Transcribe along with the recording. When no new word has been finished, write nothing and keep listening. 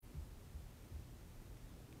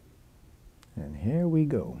And here we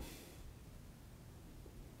go.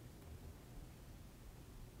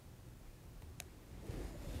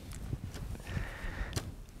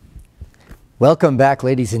 Welcome back,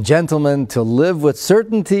 ladies and gentlemen, to Live with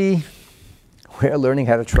Certainty. We're learning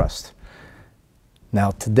how to trust.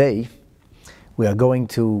 Now, today, we are going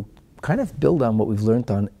to kind of build on what we've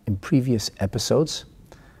learned in previous episodes,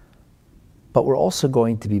 but we're also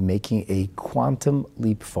going to be making a quantum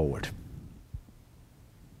leap forward.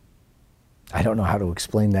 I don't know how to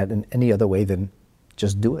explain that in any other way than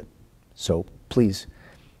just do it. So please,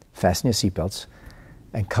 fasten your seatbelts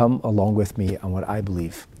and come along with me on what I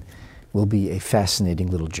believe will be a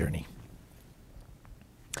fascinating little journey.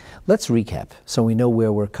 Let's recap so we know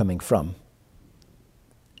where we're coming from,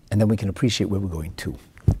 and then we can appreciate where we're going to.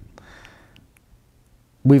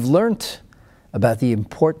 We've learned about the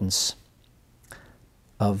importance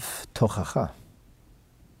of tochacha.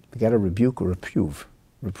 We got to rebuke or reprove.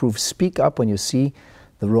 Reprove, speak up when you see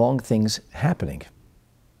the wrong things happening.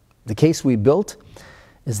 The case we built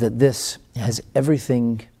is that this has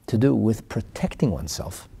everything to do with protecting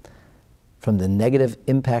oneself from the negative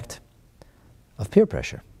impact of peer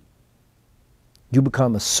pressure. You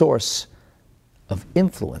become a source of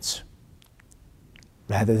influence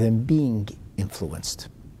rather than being influenced.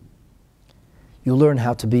 You learn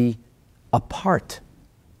how to be apart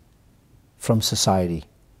from society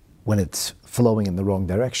when it's flowing in the wrong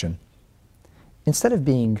direction, instead of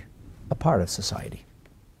being a part of society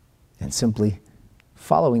and simply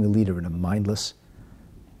following the leader in a mindless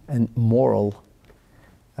and moral,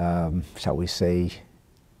 shall we say,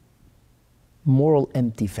 moral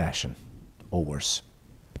empty fashion, or worse.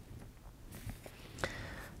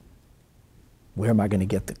 Where am I going to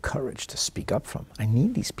get the courage to speak up from? I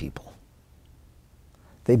need these people.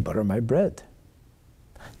 They butter my bread.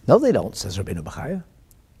 No, they don't, says Rabbeinu Bachaya.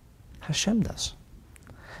 Hashem does.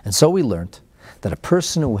 And so we learned that a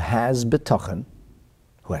person who has Bitachon,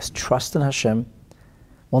 who has trust in Hashem,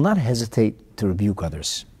 will not hesitate to rebuke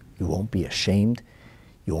others. You won't be ashamed.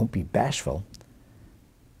 You won't be bashful.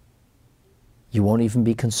 You won't even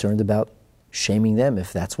be concerned about shaming them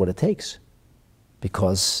if that's what it takes.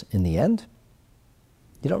 Because in the end,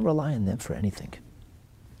 you don't rely on them for anything.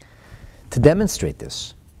 To demonstrate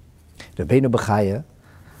this, Rabbeinu Bachaya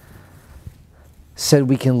said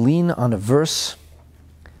we can lean on a verse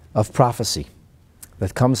of prophecy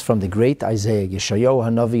that comes from the great Isaiah, Yeshayahu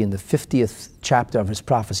HaNavi, in the 50th chapter of his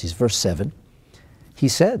prophecies, verse 7. He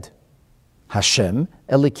said, Hashem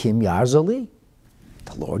Elikim Yarzoli,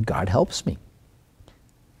 the Lord God helps me.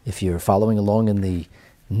 If you're following along in the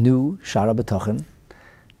new Sha'ar HaBitachon,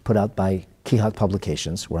 put out by Kihat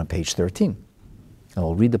Publications, we're on page 13. And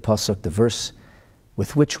we'll read the pasuk, the verse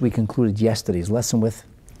with which we concluded yesterday's lesson with,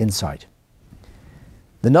 inside.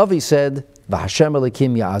 The Navi said, V'Hashem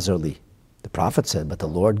Elikim Ya'azor li. The prophet said, but the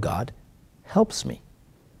Lord God helps me.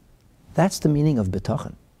 That's the meaning of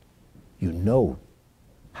Bitachon. You know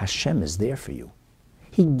Hashem is there for you.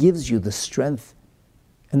 He gives you the strength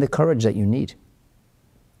and the courage that you need.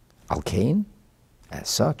 Al Kain, as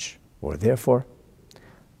such, or therefore,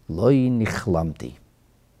 Lo nichlamti.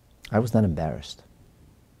 I was not embarrassed.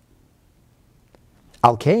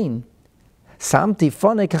 Al Kain, Samti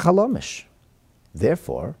fane kechalomish.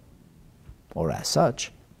 Therefore, or as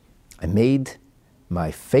such, I made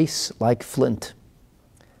my face like flint.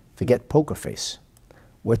 Forget poker face.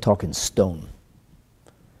 We're talking stone.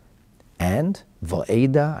 And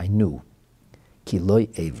va'eda, I knew, ki loy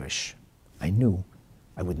avrish. I knew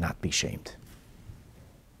I would not be shamed.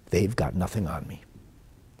 They've got nothing on me.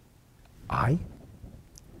 I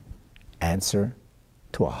answer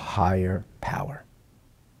to a higher power.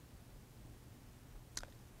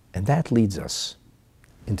 And that leads us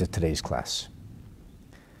into today's class.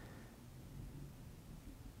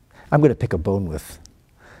 I'm going to pick a bone with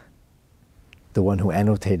the one who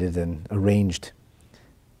annotated and arranged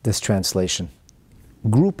this translation,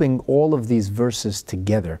 grouping all of these verses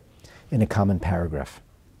together in a common paragraph.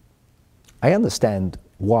 I understand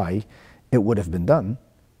why it would have been done.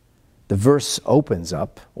 The verse opens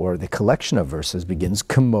up, or the collection of verses begins,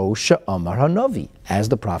 Kamo she'amar hanavi, as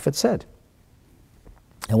the prophet said.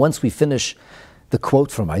 And once we finish the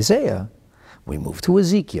quote from Isaiah, we move to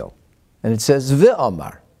Ezekiel. And it says,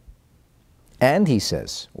 Ve'amar. And he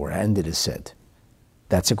says, or and it is said.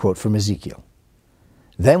 That's a quote from Ezekiel.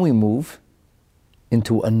 Then we move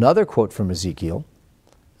into another quote from Ezekiel,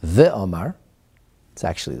 Ve'amar. It's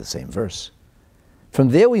actually the same verse. From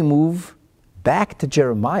there we move back to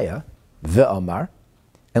Jeremiah, Ve'amar.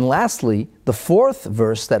 And lastly, the fourth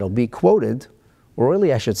verse that'll be quoted, or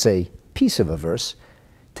really I should say piece of a verse,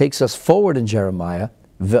 takes us forward in Jeremiah,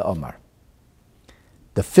 Ve'amar.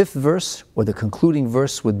 The fifth verse, or the concluding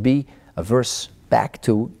verse, would be a verse back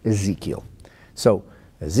to Ezekiel. So,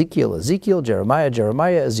 Ezekiel, Jeremiah,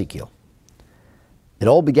 Ezekiel. It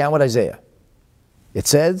all began with Isaiah. It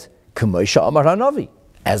said, K'moshe Amar HaNavi,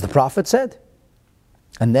 as the prophet said.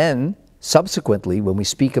 And then, subsequently, when we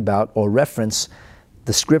speak about or reference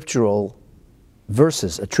the scriptural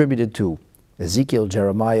verses attributed to Ezekiel,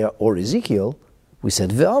 Jeremiah, or Ezekiel, we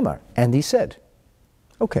said Ve'amar, and he said.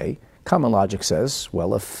 Okay, common logic says,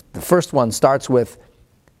 well, if the first one starts with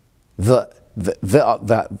K'moshe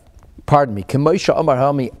Amar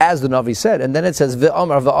HaNavi, as the Navi said, and then it says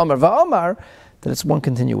Ve'amar, then it's one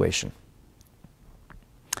continuation.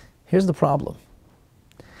 Here's the problem.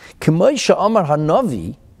 K'moshe Amar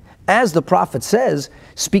HaNavi, as the prophet says,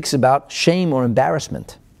 speaks about shame or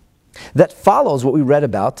embarrassment. That follows what we read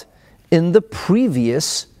about in the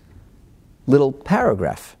previous little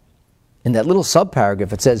paragraph. In that little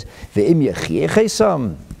subparagraph, it says, Ve'im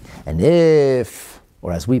yechiechesam, and if,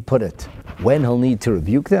 or as we put it, when he'll need to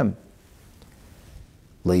rebuke them,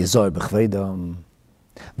 le'yazor b'chvedam,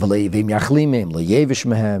 ve'le'yivim yachlimim, le'yevish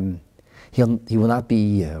mehem, he will not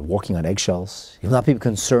be walking on eggshells. He will not be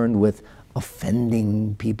concerned with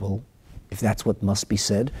offending people, if that's what must be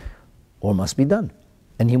said or must be done.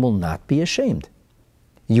 And he will not be ashamed.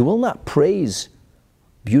 You will not praise,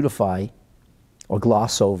 beautify, or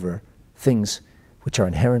gloss over things which are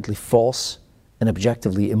inherently false and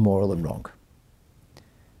objectively immoral and wrong.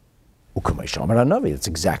 That's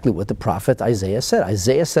exactly what the prophet Isaiah said.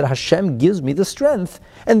 Isaiah said, Hashem gives me the strength,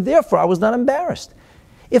 and therefore I was not embarrassed.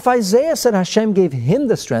 If Isaiah said Hashem gave him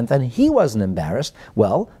the strength and he wasn't embarrassed,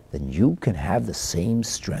 well, then you can have the same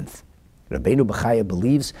strength. Rabbeinu Bachaya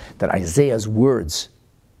believes that Isaiah's words,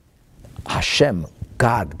 Hashem,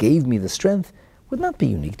 God gave me the strength, would not be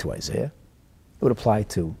unique to Isaiah. It would apply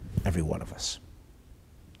to every one of us.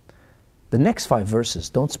 The next 5 verses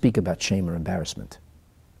don't speak about shame or embarrassment.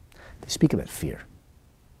 They speak about fear.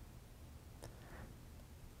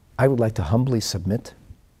 I would like to humbly submit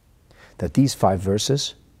that these 5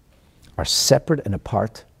 verses are separate and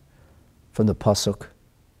apart from the pasuk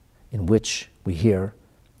in which we hear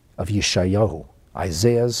of Yeshayahu,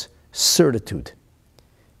 Isaiah's certitude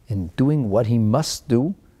in doing what he must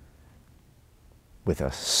do with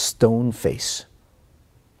a stone face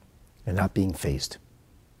and not being fazed.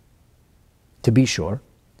 To be sure,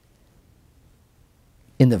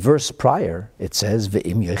 in the verse prior, it says,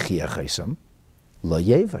 Ve'im yechiachesam lo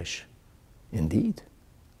yevash. Indeed,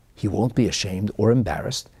 he won't be ashamed or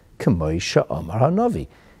embarrassed. K'moshe Amar HaNavi.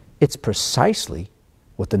 It's precisely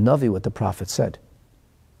what the prophet said.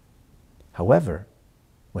 However,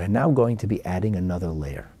 we're now going to be adding another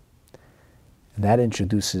layer. And that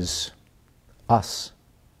introduces us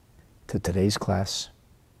to today's class.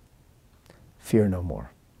 Fear no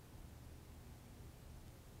more.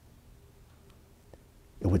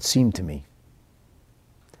 It would seem to me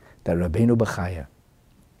that Rabbeinu Bachaya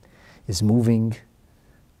is moving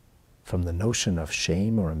from the notion of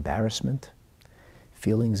shame or embarrassment,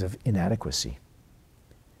 feelings of inadequacy,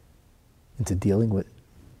 into dealing with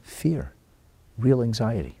fear, real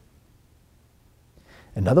anxiety.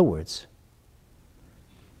 In other words,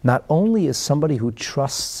 not only is somebody who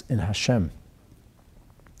trusts in Hashem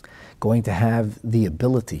going to have the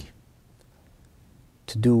ability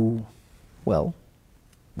to do, well,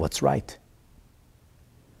 what's right.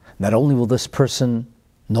 Not only will this person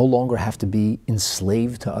no longer have to be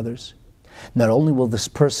enslaved to others, not only will this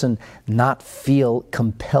person not feel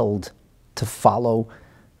compelled to follow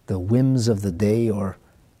the whims of the day or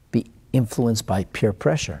be influenced by peer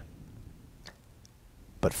pressure,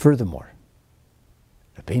 but furthermore,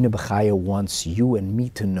 Rabbeinu Bachaya wants you and me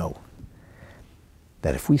to know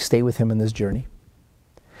that if we stay with him in this journey,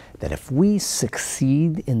 that if we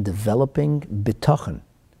succeed in developing Bitachon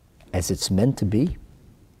as it's meant to be,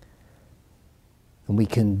 then we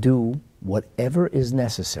can do whatever is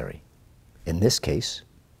necessary. In this case,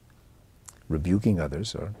 rebuking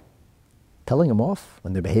others or telling them off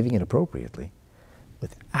when they're behaving inappropriately,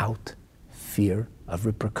 without fear of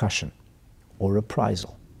repercussion or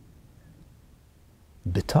reprisal.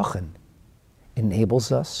 Bitachon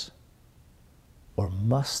enables us, or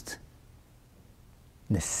must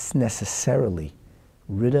necessarily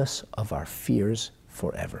rid us of our fears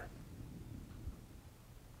forever.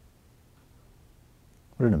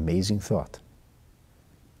 What an amazing thought.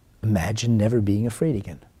 Imagine never being afraid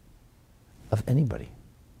again of anybody.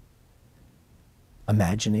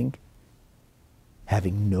 Imagining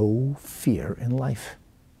having no fear in life,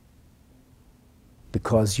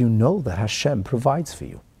 because you know that Hashem provides for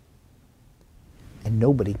you, and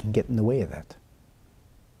nobody can get in the way of that.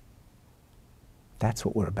 That's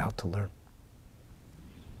what we're about to learn.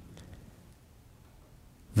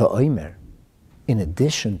 V'oimer, in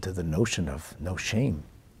addition to the notion of no shame,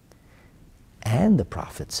 and the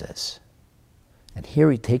prophet says, and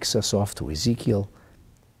here he takes us off to Ezekiel.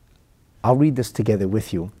 I'll read this together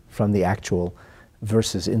with you from the actual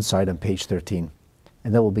verses inside on page 13,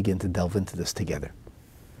 and then we'll begin to delve into this together.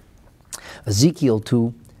 Ezekiel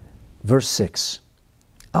 2, verse 6.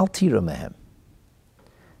 Al tira mehem.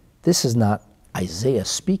 This is not Isaiah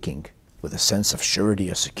speaking with a sense of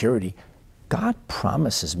surety or security. God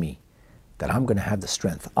promises me that I'm going to have the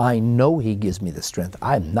strength. I know He gives me the strength.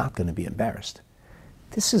 I'm not going to be embarrassed.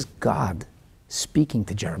 This is God speaking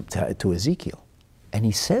to Ezekiel. And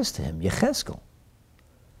He says to him, Yechezkel,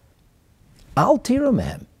 Al tira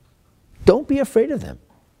mehem. Don't be afraid of them.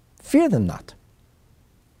 Fear them not.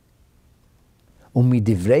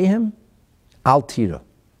 Umidivreihem al tira.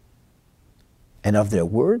 And of their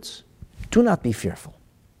words, do not be fearful.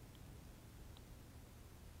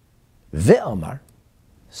 Ve'amar,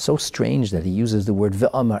 so strange that he uses the word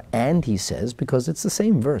ve'amar and he says, because it's the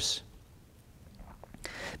same verse.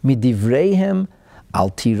 Midivreihem al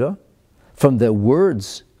tira, from their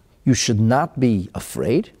words you should not be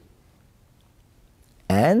afraid.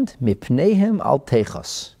 And mipneihem al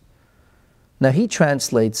techas. Now he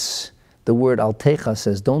translates the word al techas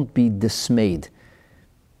as don't be dismayed.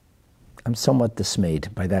 I'm somewhat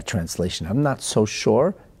dismayed by that translation. I'm not so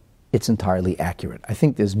sure it's entirely accurate. I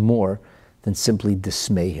think there's more than simply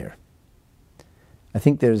dismay here. I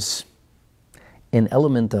think there's an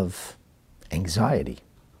element of anxiety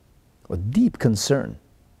or deep concern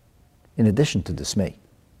in addition to dismay.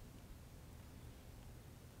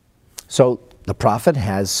 So the prophet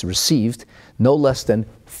has received no less than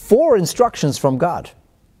 4 instructions from God.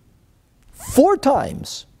 4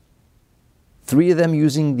 times. 3 of them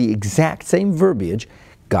using the exact same verbiage.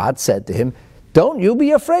 God said to him, don't you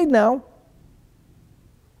be afraid now.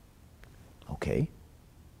 Okay.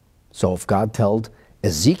 So if God told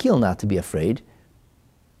Ezekiel not to be afraid,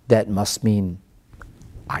 that must mean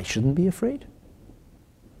I shouldn't be afraid?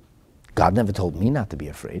 God never told me not to be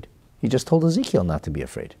afraid. He just told Ezekiel not to be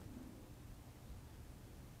afraid.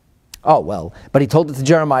 Oh, well, but he told it to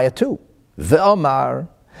Jeremiah too. Ve'omar.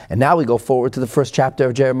 And now we go forward to the first chapter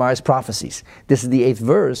of Jeremiah's prophecies. This is the 8th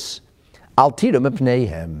verse. Al tira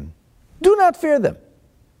mipneihem. Do not fear them.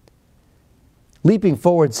 Leaping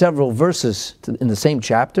forward several verses in the same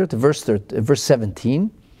chapter to verse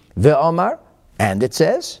 17. Ve'omar. And it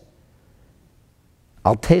says,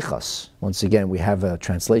 Al techas. Once again, we have a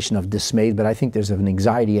translation of dismayed, but I think there's an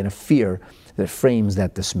anxiety and a fear that frames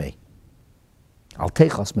that dismay. Al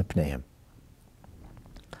techas mipneihem.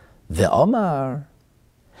 Ve'omar.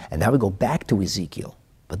 And now we go back to Ezekiel,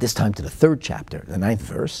 but this time to the 3rd chapter, the 9th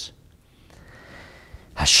verse.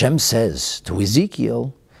 Hashem says to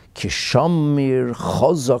Ezekiel, Kishamir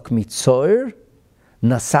chozak mitzoir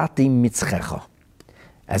nasati mitzchecha.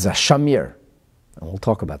 As a shamir, and we'll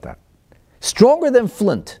talk about that. Stronger than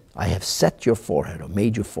flint, I have set your forehead, or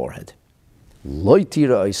made your forehead. Loi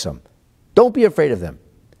tira oisam. Don't be afraid of them.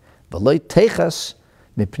 V'loi techas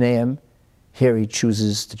mipneim. Here he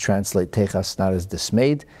chooses to translate techas not as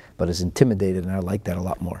dismayed, but as intimidated, and I like that a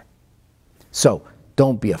lot more. So,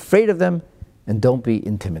 don't be afraid of them, and don't be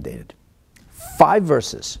intimidated. 5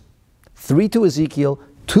 verses, 3 to Ezekiel,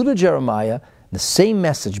 2 to Jeremiah, the same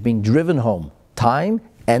message being driven home, time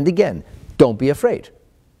and again. Don't be afraid.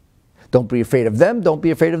 Don't be afraid of them, don't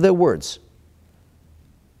be afraid of their words.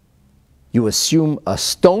 You assume a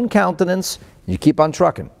stone countenance, and you keep on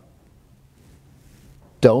trucking.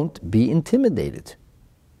 Don't be intimidated.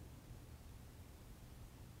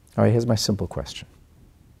 All right, here's my simple question.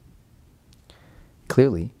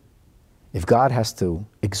 Clearly, if God has to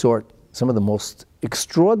exhort some of the most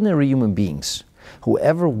extraordinary human beings who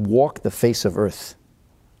ever walked the face of earth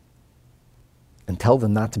and tell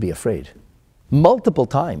them not to be afraid, multiple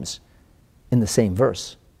times in the same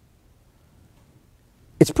verse,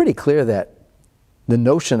 it's pretty clear that the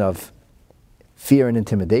notion of fear and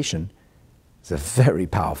intimidation is a very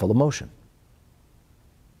powerful emotion.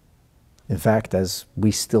 In fact, as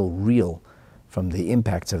we still reel from the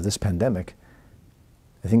impacts of this pandemic,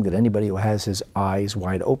 I think that anybody who has his eyes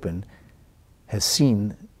wide open has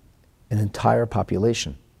seen an entire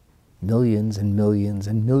population, millions and millions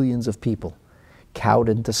and millions of people, cowed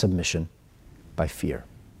into submission by fear.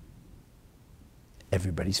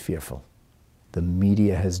 Everybody's fearful. The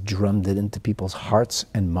media has drummed it into people's hearts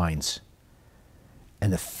and minds.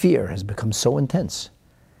 And the fear has become so intense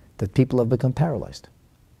that people have become paralyzed.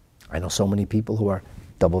 I know so many people who are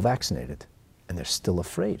double vaccinated, and they're still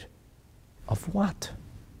afraid. Of what?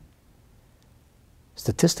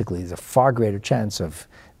 Statistically, there's a far greater chance of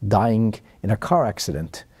dying in a car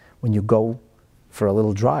accident when you go for a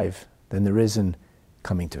little drive than there is in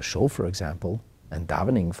coming to a shul, for example, and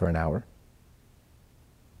davening for an hour.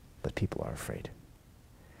 But people are afraid.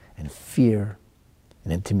 And fear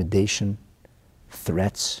and intimidation,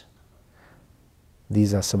 threats,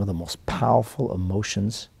 these are some of the most powerful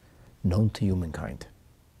emotions known to humankind.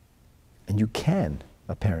 And you can,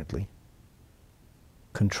 apparently,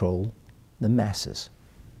 control the masses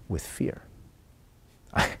with fear.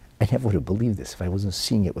 I never would have believed this if I wasn't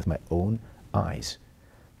seeing it with my own eyes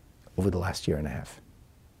over the last year and a half.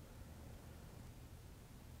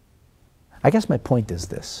 I guess my point is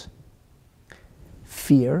this.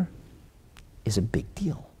 Fear is a big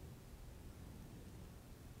deal.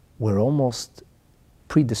 We're almost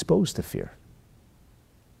predisposed to fear.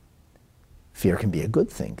 Fear can be a good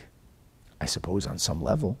thing, I suppose, on some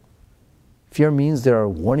level. Fear means there are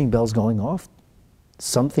warning bells going off.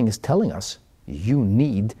 Something is telling us, you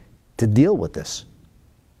need to deal with this.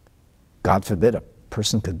 God forbid, a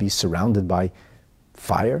person could be surrounded by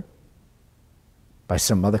fire, by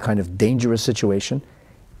some other kind of dangerous situation,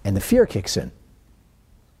 and the fear kicks in.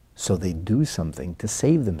 So they do something to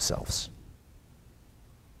save themselves.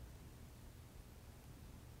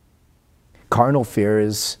 Carnal fear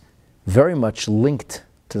is very much linked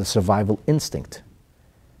to the survival instinct.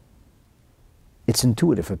 It's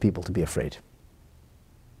intuitive for people to be afraid.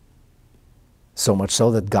 So much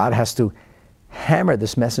so that God has to hammer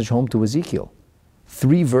this message home to Ezekiel.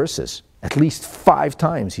 3 verses, at least 5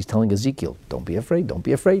 times, he's telling Ezekiel, don't be afraid, don't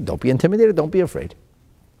be afraid, don't be intimidated, don't be afraid.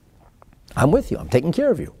 I'm with you, I'm taking care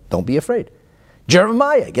of you, don't be afraid.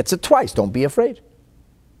 Jeremiah gets it twice, don't be afraid.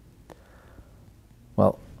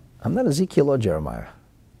 Well, I'm not Ezekiel or Jeremiah.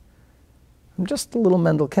 I'm just a little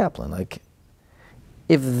Mendel Kaplan. Like,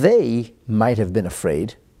 if they might have been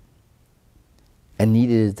afraid and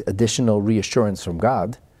needed additional reassurance from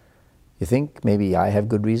God, you think maybe I have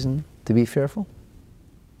good reason to be fearful?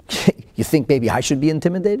 You think maybe I should be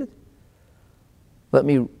intimidated? Let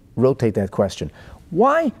me rotate that question.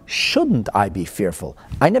 Why shouldn't I be fearful?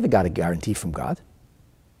 I never got a guarantee from God.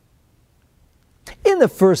 In the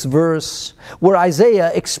first verse, where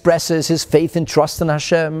Isaiah expresses his faith and trust in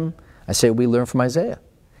Hashem, I say we learn from Isaiah.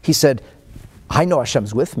 He said, I know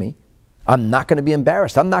Hashem's with me. I'm not going to be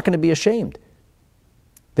embarrassed. I'm not going to be ashamed.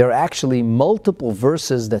 There are actually multiple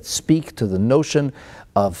verses that speak to the notion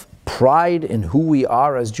of pride in who we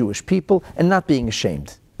are as Jewish people and not being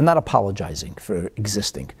ashamed and not apologizing for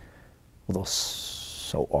existing, although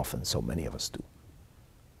so often so many of us do.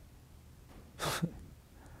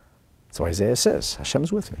 So Isaiah says,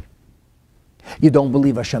 Hashem's with me. You don't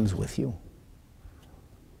believe Hashem's with you?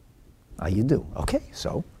 You do. Okay,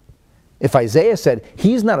 so if Isaiah said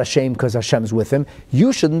he's not ashamed because Hashem's with him,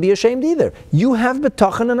 you shouldn't be ashamed either. You have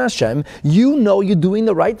Bitachon in Hashem. You know you're doing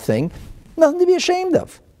the right thing. Nothing to be ashamed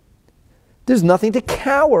of. There's nothing to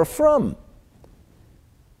cower from.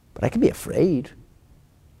 But I can be afraid.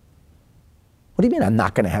 What do you mean I'm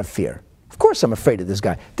not going to have fear? Of course I'm afraid of this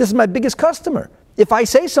guy. This is my biggest customer. If I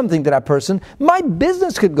say something to that person, my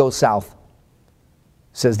business could go south,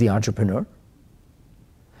 says the entrepreneur.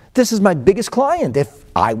 This is my biggest client. If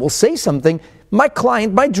I will say something, my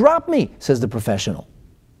client might drop me, says the professional.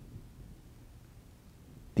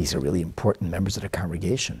 These are really important members of the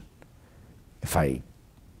congregation. If I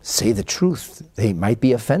say the truth, they might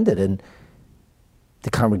be offended and the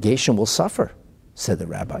congregation will suffer, said the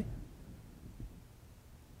rabbi.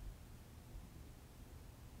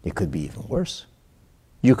 It could be even worse.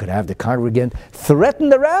 You could have the congregant threaten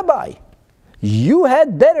the rabbi. You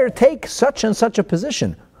had better take such and such a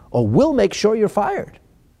position, or we'll make sure you're fired.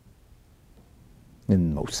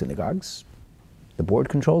 In most synagogues, the board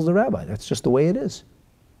controls the rabbi. That's just the way it is.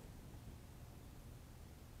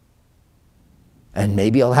 And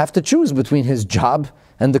maybe I'll have to choose between his job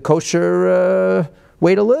and the kosher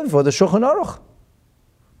way to live, or the Shulchan Aruch.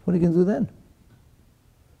 What are you going to do then?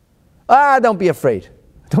 Don't be afraid.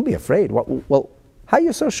 Don't be afraid. Well, how are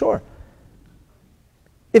you so sure?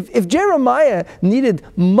 If Jeremiah needed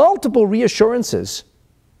multiple reassurances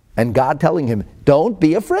and God telling him, don't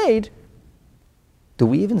be afraid, do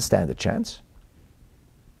we even stand a chance?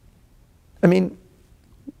 I mean,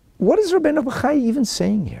 what is Rabbeinu Bachaya even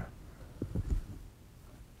saying here?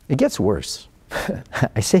 It gets worse.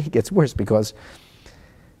 I say it gets worse because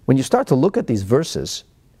when you start to look at these verses,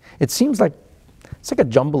 it seems like it's like a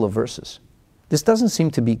jumble of verses. This doesn't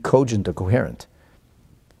seem to be cogent or coherent.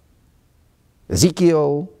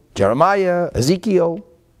 Ezekiel, Jeremiah, Ezekiel.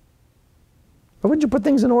 Why wouldn't you put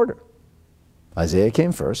things in order? Isaiah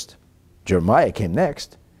came first. Jeremiah came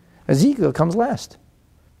next. Ezekiel comes last.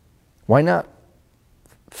 Why not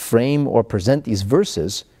frame or present these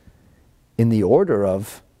verses in the order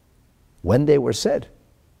of when they were said.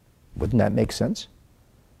 Wouldn't that make sense?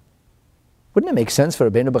 Wouldn't it make sense for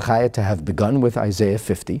Rabbeinu Bachaya to have begun with Isaiah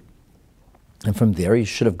 50, and from there he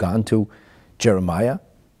should have gone to Jeremiah?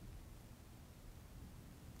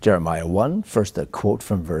 Jeremiah 1, first a quote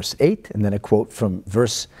from verse 8, and then a quote from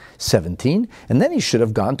verse 17, and then he should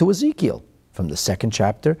have gone to Ezekiel, from the 2nd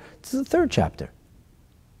chapter to the 3rd chapter.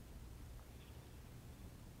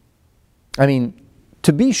 I mean,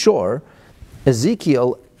 to be sure,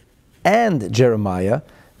 Ezekiel and Jeremiah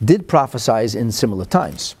did prophesy in similar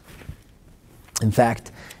times. In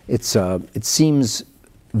fact, it seems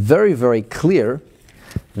very, very clear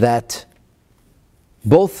that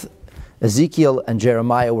both Ezekiel and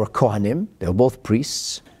Jeremiah were Kohanim. They were both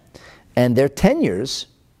priests, and their tenures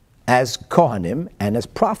as Kohanim and as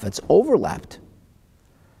prophets overlapped.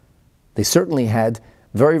 They certainly had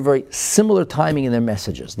very, very similar timing in their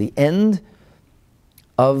messages. The end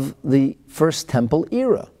of the First Temple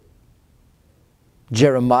era.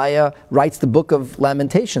 Jeremiah writes the book of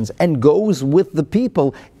Lamentations and goes with the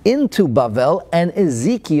people into Bavel, and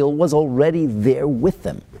Ezekiel was already there with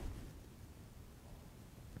them.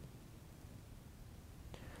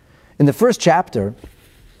 In the 1st chapter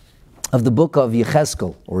of the book of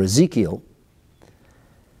Yechezkel, or Ezekiel,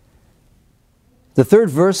 the 3rd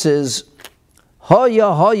verse is,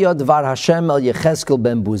 Haya dvar Hashem el Yechezkel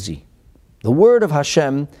ben Buzi. The word of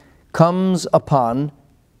Hashem comes upon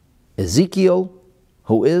Ezekiel,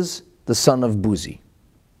 who is the son of Buzi.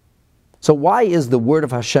 So why is the word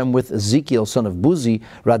of Hashem with Ezekiel, son of Buzi?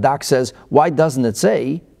 Radak says, why doesn't it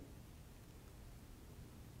say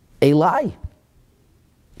Eli?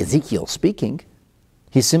 Ezekiel speaking.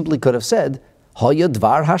 He simply could have said, Hoya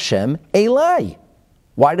dvar Hashem Eli.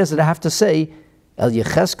 Why does it have to say El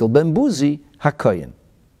Yechezkel ben Buzi HaKoyin?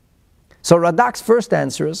 So Radak's first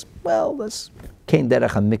answer is, well, that's Kein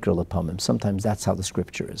derech hamikra lepamim. Sometimes that's how the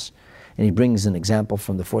scripture is. And he brings an example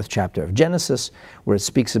from the 4th chapter of Genesis, where it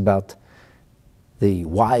speaks about the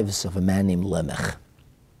wives of a man named Lemech.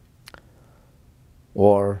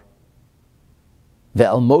 Or,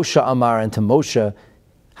 Ve'el Moshe Amar, and to Moshe,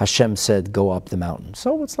 Hashem said, go up the mountain.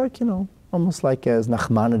 So it's like, almost like as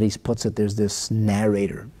Nachmanides puts it, there's this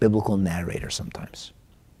narrator, biblical narrator sometimes.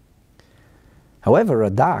 However,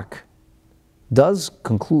 Radak does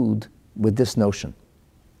conclude with this notion.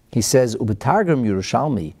 He says, Ubetargum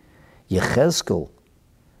Yerushalmi, Yechezkel,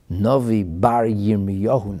 Novi bar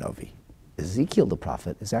Yirmiyahu Novi. Ezekiel the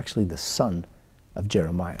prophet is actually the son of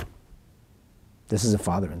Jeremiah. This is a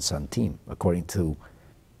father and son team, according to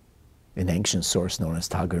an ancient source known as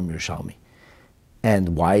Targum Yerushalmi.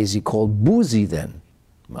 And why is he called Buzi then?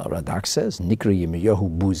 Well, Radak says, Nikra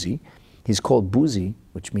Yirmiyahu Buzi. He's called Buzi,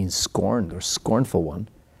 which means scorned or scornful one,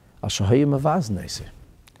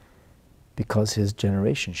 because his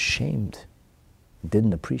generation shamed,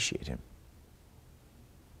 didn't appreciate him.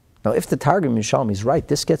 Now, if the Targum Yerushalmi is right,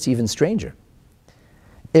 this gets even stranger.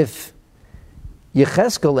 If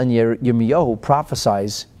Yechezkel and Yirmiyahu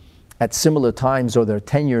prophesize at similar times, or their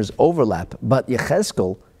 10 years overlap, but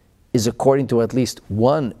Yechezkel is, according to at least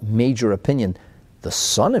one major opinion, the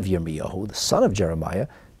son of Yirmiyahu, the son of Jeremiah,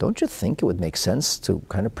 don't you think it would make sense to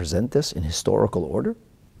kind of present this in historical order?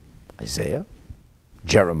 Isaiah,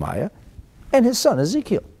 Jeremiah, and his son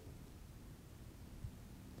Ezekiel.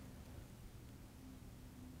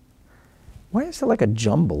 Why is there like a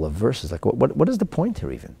jumble of verses? Like, what is the point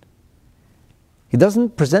here even? He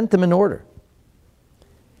doesn't present them in order.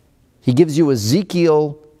 He gives you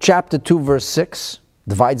Ezekiel chapter 2, verse 6,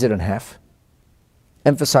 divides it in half,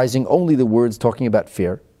 emphasizing only the words talking about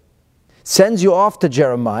fear. Sends you off to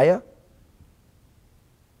Jeremiah,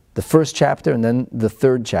 the 1st chapter, and then the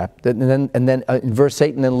 3rd chapter, and then in verse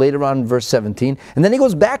 8, and then later on in verse 17, and then he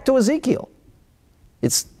goes back to Ezekiel.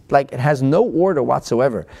 It's like it has no order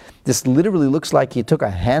whatsoever. This literally looks like he took a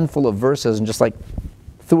handful of verses and just like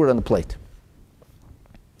threw it on the plate.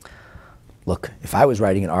 Look, if I was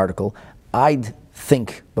writing an article, I'd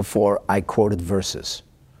think before I quoted verses.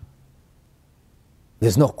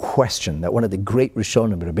 There's no question that one of the great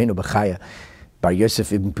Rishonim, Rabbeinu Bachaya, Bar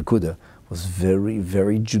Yosef ibn Pekuda, was very,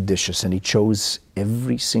 very judicious, and he chose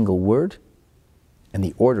every single word and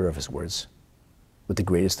the order of his words with the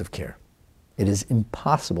greatest of care. It is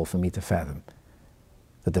impossible for me to fathom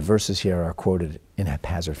that the verses here are quoted in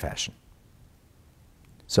haphazard fashion.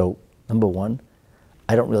 So, number one,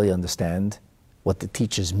 I don't really understand what it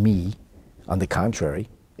teaches me. On the contrary,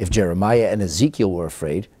 if Jeremiah and Ezekiel were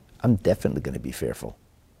afraid, I'm definitely going to be fearful.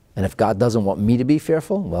 And if God doesn't want me to be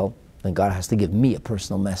fearful, well, then God has to give me a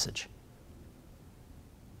personal message.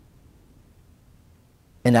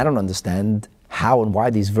 And I don't understand how and why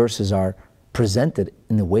these verses are presented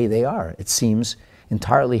in the way they are. It seems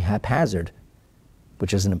entirely haphazard,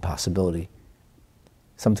 which is an impossibility,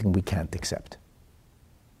 something we can't accept.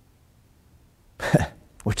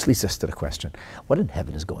 Which leads us to the question, what in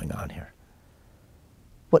heaven is going on here?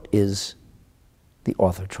 What is the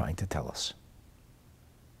author trying to tell us?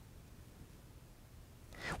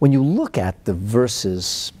 When you look at the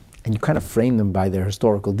verses and you kind of frame them by their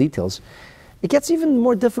historical details, it gets even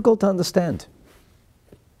more difficult to understand.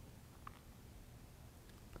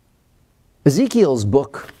 Ezekiel's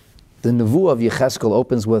book, the Nevuah of Yecheskel,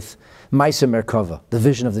 opens with Maaseh Merkava, the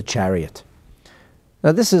vision of the chariot.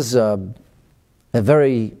 Now this is a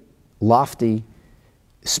very lofty,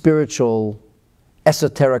 spiritual,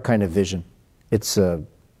 esoteric kind of vision. It's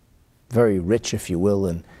very rich, if you will,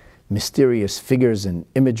 in mysterious figures and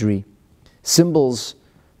imagery, symbols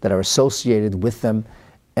that are associated with them,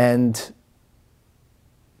 and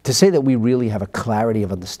to say that we really have a clarity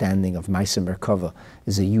of understanding of Maaseh Merkava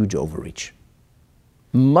is a huge overreach.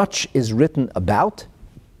 Much is written about,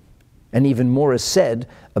 and even more is said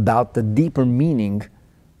about the deeper meaning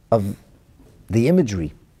of the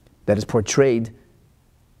imagery that is portrayed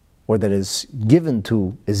or that is given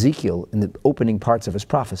to Ezekiel in the opening parts of his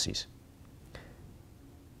prophecies.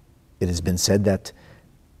 It has been said that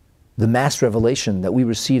the mass revelation that we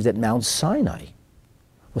received at Mount Sinai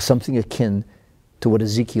was something akin to what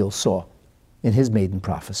Ezekiel saw in his maiden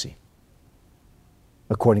prophecy.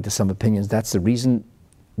 According to some opinions, that's the reason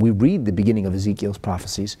we read the beginning of Ezekiel's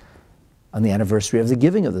prophecies on the anniversary of the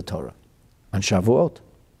giving of the Torah, on Shavuot.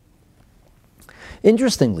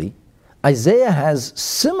 Interestingly, Isaiah has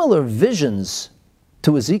similar visions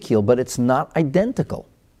to Ezekiel, but it's not identical.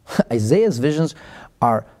 Isaiah's visions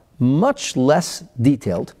are much less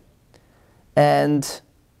detailed, and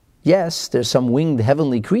yes, there's some winged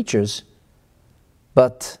heavenly creatures,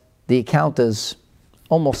 but the account is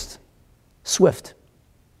almost swift,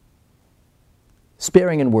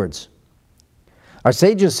 sparing in words. Our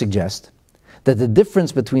sages suggest that the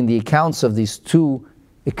difference between the accounts of these two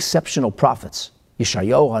exceptional prophets,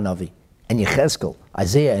 Yeshayahu HaNavi and Yecheskel,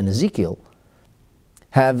 Isaiah and Ezekiel,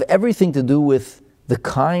 have everything to do with the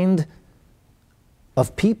kind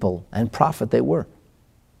of people and prophet they were.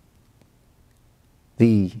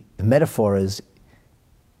 The metaphor is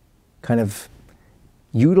kind of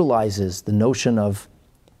utilizes the notion of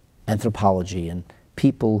anthropology and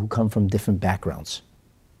people who come from different backgrounds.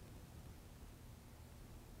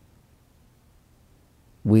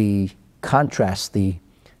 We contrast the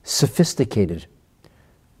sophisticated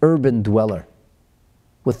urban dweller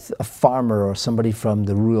with a farmer or somebody from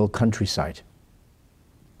the rural countryside,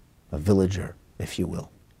 a villager, if you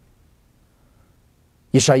will.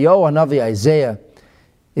 Yeshayahu HaNavi, Isaiah,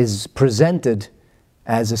 is presented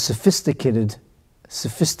as a sophisticated,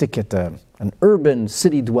 an urban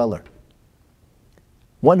city dweller,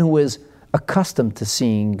 one who is accustomed to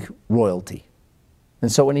seeing royalty.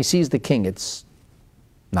 And so when he sees the king, it's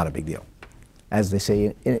not a big deal, as they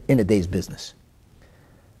say in a day's business.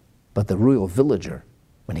 But the rural villager,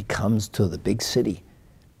 when he comes to the big city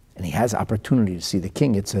and he has opportunity to see the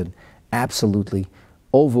king, it's an absolutely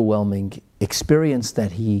overwhelming experience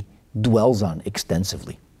that he dwells on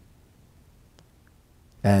extensively.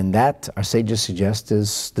 And that, our sages suggest,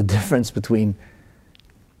 is the difference between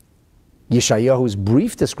Yeshayahu's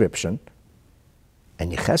brief description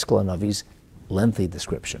and Yecheskel HaNavi's lengthy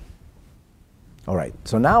description. All right,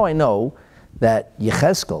 so now I know that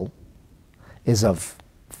Yecheskel is of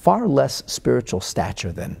far less spiritual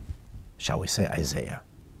stature than, shall we say, Isaiah.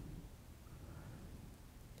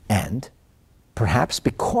 And perhaps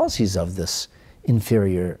because he's of this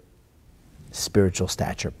inferior spiritual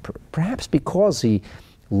stature, perhaps because he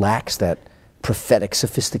lacks that prophetic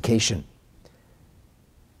sophistication,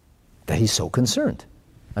 that he's so concerned.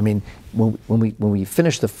 I mean, when we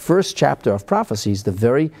finish the first chapter of prophecies, the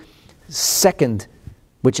very second,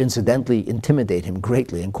 which incidentally intimidate him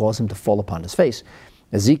greatly and cause him to fall upon his face,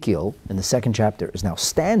 Ezekiel, in the second chapter, is now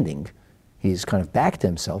standing. He's kind of back to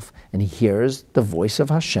himself, and he hears the voice of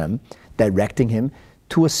Hashem directing him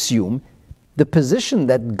to assume the position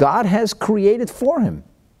that God has created for him,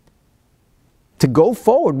 to go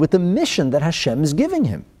forward with the mission that Hashem is giving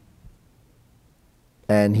him.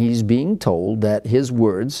 And he's being told that his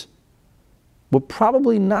words were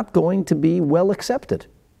probably not going to be well accepted.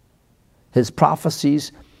 His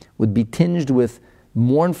prophecies would be tinged with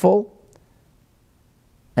mournful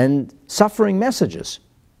and suffering messages.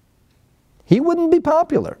 He wouldn't be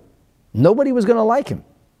popular. Nobody was going to like him.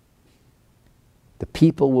 The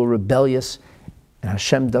people were rebellious, and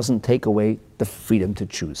Hashem doesn't take away the freedom to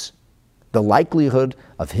choose. The likelihood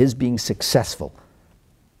of his being successful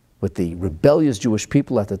with the rebellious Jewish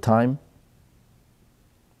people at the time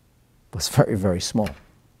was very, very small.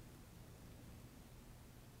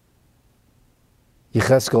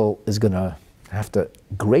 Yechezkel is going to have to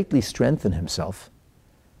greatly strengthen himself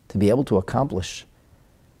to be able to accomplish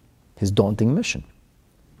his daunting mission.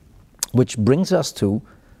 Which brings us to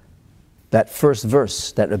that first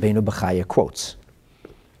verse that Rabbeinu Bachaya quotes.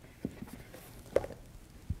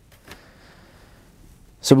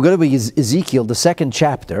 So we go to Ezekiel, the 2nd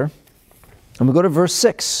chapter, and we go to verse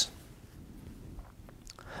 6.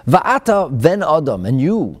 Va'ata ven adam, and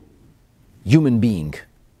you, human being,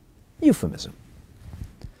 euphemism.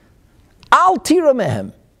 Al tira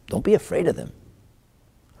mehem, don't be afraid of them.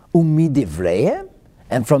 Umidivrehem,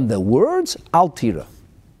 and from the words, al tira.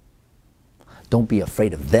 Don't be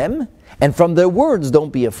afraid of them, and from their words,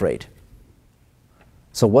 don't be afraid.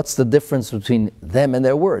 So what's the difference between them and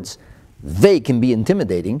their words? They can be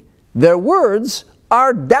intimidating. Their words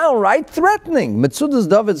are downright threatening. Metzudas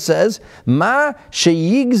David says, "Ma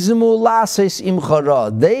sheyigzmu lases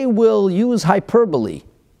imchara." They will use hyperbole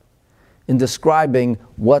in describing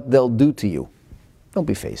what they'll do to you. Don't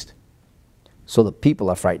be fazed. So the people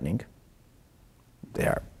are frightening. They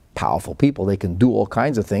are powerful people. They can do all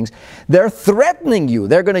kinds of things. They're threatening you.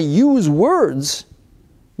 They're going to use words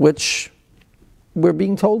which we're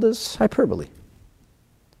being told is hyperbole.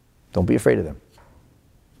 Don't be afraid of them.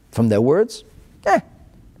 From their words,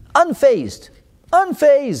 unfazed.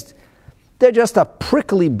 Unfazed. They're just a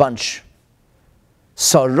prickly bunch.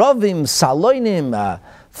 Saravim, saloinim,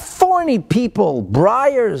 thorny people,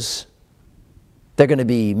 briars. They're going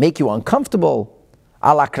to make you uncomfortable.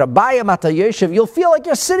 Alakrabaya matayeshev, you'll feel like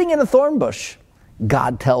you're sitting in a thorn bush.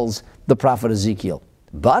 God tells the prophet Ezekiel.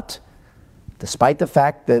 But, despite the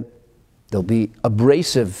fact that there'll be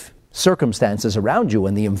abrasive circumstances around you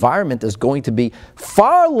and the environment is going to be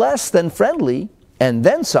far less than friendly, and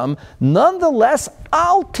then some, nonetheless,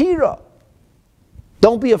 al tira.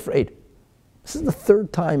 Don't be afraid. This is the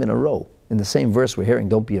 3rd time in a row in the same verse we're hearing,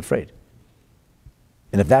 don't be afraid.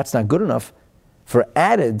 And if that's not good enough, for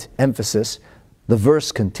added emphasis, the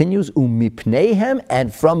verse continues, umipneihem,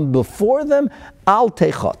 and from before them, al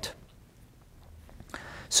techot.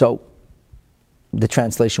 So, the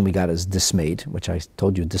translation we got is dismayed, which I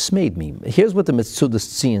told you dismayed me. Here's what the Metzudas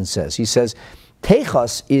Tzion says. He says,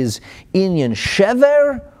 techos is inyan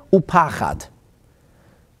shever upachad.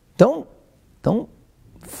 Don't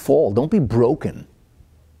fall, don't be broken.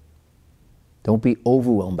 Don't be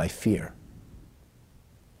overwhelmed by fear.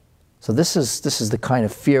 So this is the kind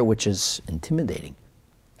of fear which is intimidating.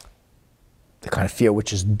 The kind of fear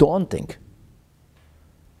which is daunting.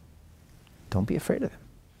 Don't be afraid of them.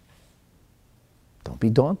 Don't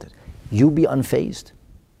be daunted. You be unfazed.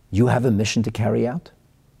 You have a mission to carry out.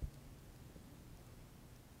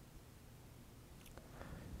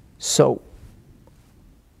 So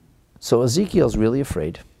Ezekiel's really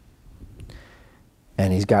afraid.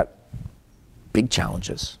 And he's got big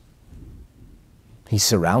challenges. He's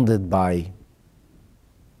surrounded by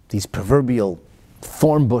these proverbial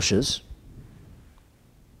thorn bushes,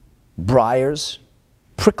 briars,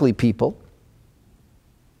 prickly people.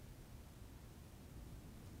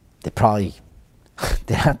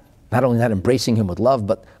 They're not only not embracing him with love,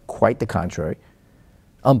 but quite the contrary.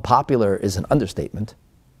 Unpopular is an understatement.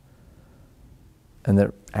 And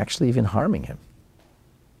they're actually even harming him.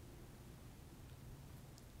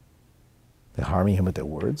 They're harming him with their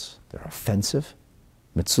words. They're offensive.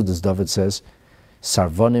 Metzudas David says,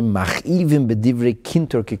 Sarvonim machivim bedivrei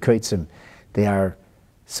kintor kikoitzim. They are,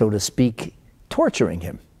 so to speak, torturing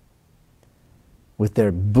him with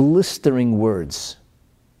their blistering words,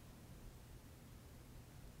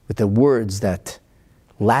 with the words that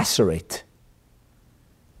lacerate,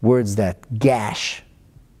 words that gash.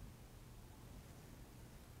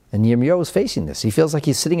 And Yirmiyahu is facing this. He feels like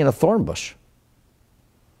he's sitting in a thorn bush.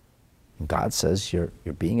 And God says, you're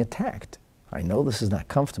being attacked. I know this is not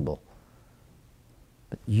comfortable,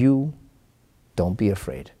 but you don't be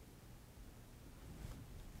afraid.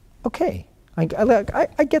 Okay,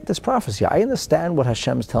 I get this prophecy. I understand what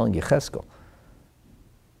Hashem is telling Yechezkel.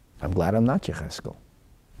 I'm glad I'm not Yechezkel.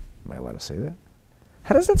 Am I allowed to say that?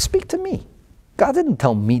 How does that speak to me? God didn't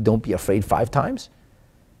tell me don't be afraid 5 times.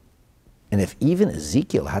 And if even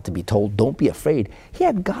Ezekiel had to be told don't be afraid, he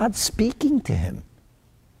had God speaking to him.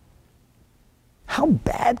 How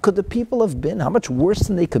bad could the people have been? How much worse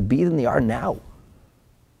than they could be than they are now?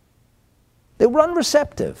 They were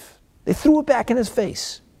unreceptive. They threw it back in his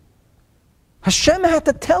face. Hashem had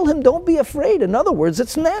to tell him, don't be afraid. In other words,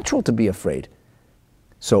 it's natural to be afraid.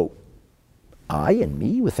 So, I and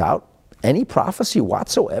me, without any prophecy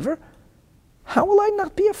whatsoever, how will I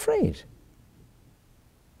not be afraid?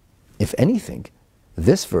 If anything,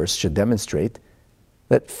 this verse should demonstrate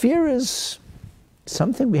that fear is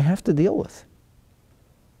something we have to deal with.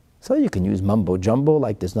 So you can use mumbo jumbo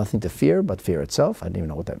like there's nothing to fear but fear itself. I don't even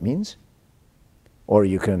know what that means. Or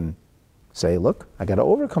you can say, look, I got to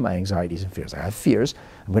overcome my anxieties and fears. I have fears.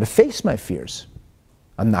 I'm going to face my fears.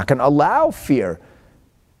 I'm not going to allow fear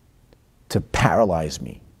to paralyze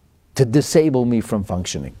me, to disable me from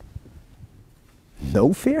functioning.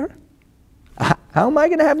 No fear? How am I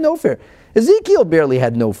going to have no fear? Ezekiel barely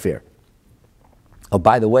had no fear. Oh,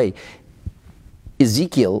 by the way,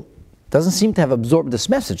 Ezekiel doesn't seem to have absorbed this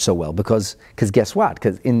message so well because guess what?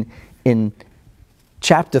 Because in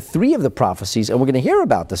chapter 3 of the prophecies, and we're going to hear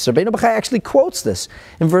about this, Rabbeinu Bachaya actually quotes this.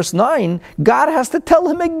 In verse 9, God has to tell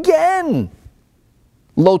him again,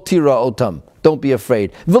 Lo tira otam, don't be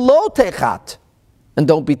afraid. V'lo techat, and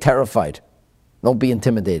don't be terrified. Don't be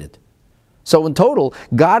intimidated. So in total,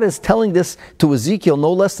 God is telling this to Ezekiel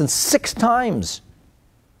no less than 6 times.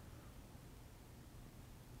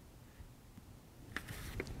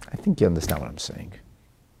 I think you understand what I'm saying.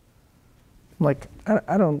 I'm like,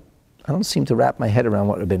 I don't seem to wrap my head around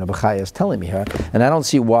what Rabbeinu Bachaya is telling me here, and I don't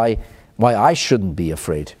see why I shouldn't be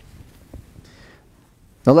afraid.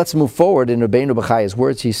 Now let's move forward in Rabbeinu Bachaya's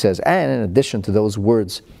words. He says, and in addition to those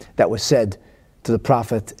words that were said to the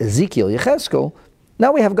prophet Ezekiel, Yechezkel,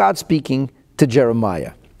 now we have God speaking to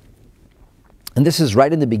Jeremiah. And this is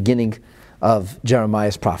right in the beginning of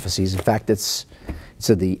Jeremiah's prophecies. In fact, it's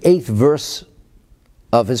the 8th verse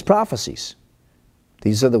of his prophecies.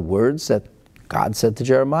 These are the words that God said to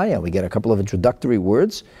Jeremiah. We get a couple of introductory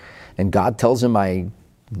words, and God tells him,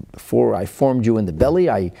 before I formed you in the belly,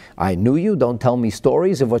 I knew you. Don't tell me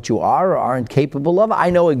stories of what you are or aren't capable of. I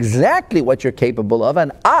know exactly what you're capable of,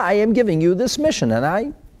 and I am giving you this mission, and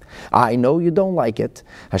I know you don't like it.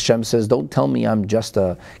 Hashem says, don't tell me I'm just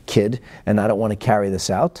a kid and I don't want to carry this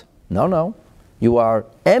out. No. You are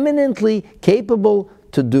eminently capable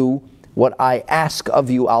to do what I ask of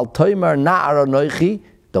you. Al toimer na'ar anoichi.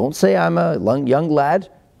 Don't say I'm a young lad.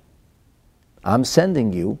 I'm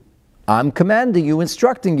sending you. I'm commanding you,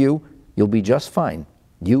 instructing you. You'll be just fine.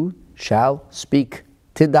 You shall speak.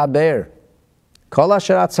 Tidaber. Kol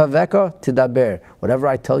asher atzaveka tidaber. Whatever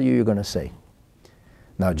I tell you, you're going to say.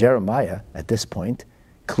 Now Jeremiah, at this point,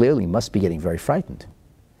 clearly must be getting very frightened.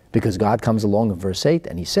 Because God comes along in verse 8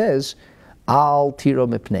 and he says, Al tiro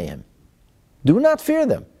mipneim. Do not fear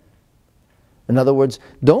them. In other words,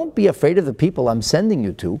 don't be afraid of the people I'm sending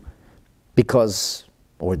you to because,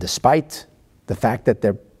 or despite the fact that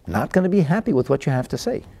they're not going to be happy with what you have to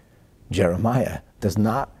say. Jeremiah does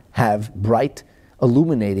not have bright,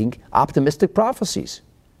 illuminating, optimistic prophecies.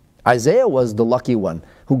 Isaiah was the lucky one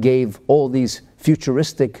who gave all these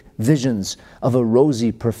futuristic visions of a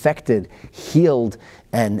rosy, perfected, healed,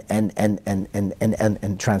 and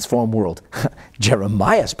transformed world.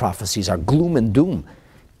 Jeremiah's prophecies are gloom and doom.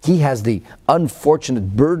 He has the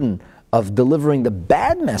unfortunate burden of delivering the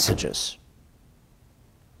bad messages.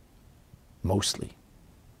 Mostly.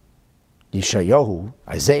 Yeshayahu,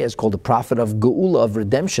 Isaiah, is called the prophet of Geula, of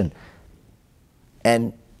redemption.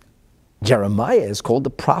 And Jeremiah is called the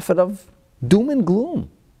prophet of doom and gloom,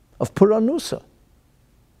 of Puranusa.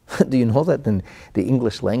 Do you know that in the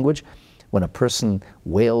English language, when a person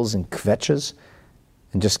wails and kvetches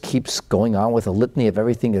and just keeps going on with a litany of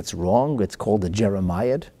everything that's wrong, it's called a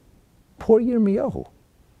Jeremiad? Poor Yirmiyahu.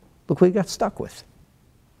 Look what he got stuck with.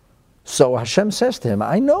 So Hashem says to him,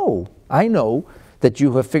 I know that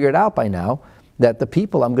you have figured out by now that the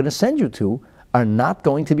people I'm going to send you to are not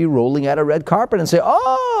going to be rolling out a red carpet and say,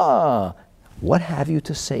 what have you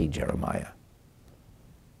to say, Jeremiah?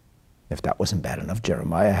 If that wasn't bad enough,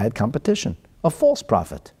 Jeremiah had competition, a false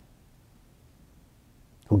prophet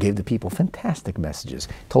who gave the people fantastic messages,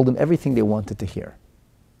 told them everything they wanted to hear.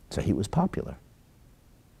 So he was popular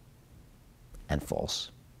and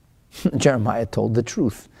false. Jeremiah told the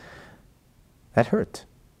truth. That hurt.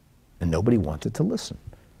 And nobody wanted to listen.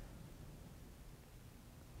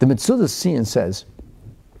 The Metzudas Tzion says,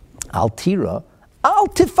 Al tira, al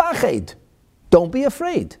tifached. Don't be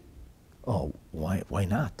afraid. Oh, why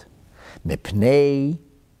not? Mipnei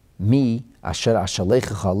mi asher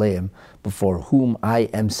ashalecha aleim, before whom I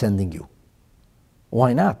am sending you.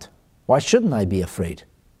 Why not? Why shouldn't I be afraid?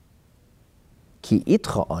 Ki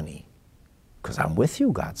itcha ani, because I'm with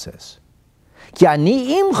you, God says. Ki ani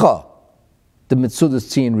imcha. The Metzudas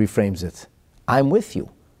Tzion reframes it. I'm with you.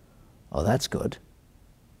 Oh, that's good.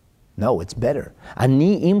 No, it's better.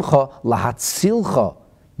 Ani imcha lahatzilcha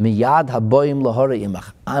miyad haboim lahora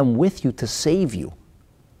imach. I'm with you to save you.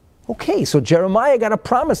 Okay, so Jeremiah got a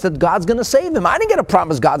promise that God's going to save him. I didn't get a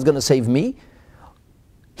promise God's going to save me.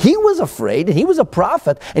 He was afraid, and he was a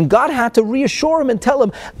prophet, and God had to reassure him and tell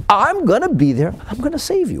him, I'm going to be there. I'm going to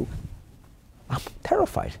save you. I'm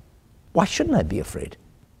terrified. Why shouldn't I be afraid?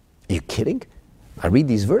 Are you kidding? I read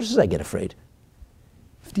these verses, I get afraid.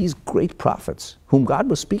 If these great prophets, whom God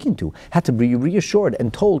was speaking to, had to be reassured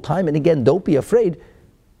and told time and again, don't be afraid,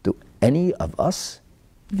 do any of us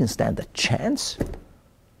even stand a chance?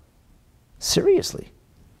 Seriously.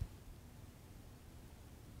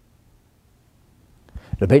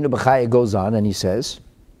 Rabbeinu Bachaya goes on and he says,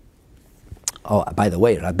 oh, by the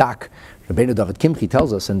way, Radak, Rabbeinu David Kimchi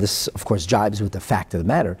tells us, and this of course jibes with the fact of the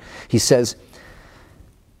matter, he says,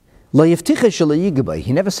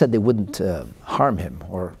 he never said they wouldn't harm him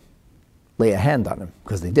or lay a hand on him,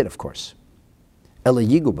 because they did, of course.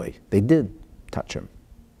 They did touch him.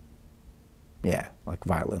 Yeah, like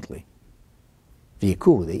violently.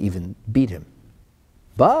 V'yaku, they even beat him.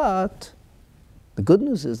 But the good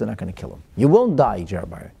news is they're not going to kill him. You won't die,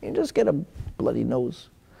 Jeremiah. You just get a bloody nose,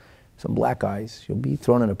 some black eyes. You'll be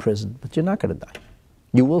thrown in a prison, but you're not going to die.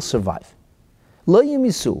 You will survive. Lo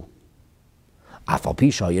yimisu. Afal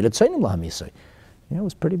pisha yedetzanim lahamisay. You know, it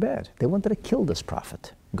was pretty bad. They wanted to kill this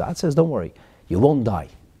prophet. God says, don't worry, you won't die.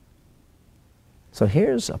 So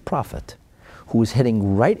here's a prophet who is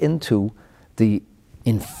heading right into the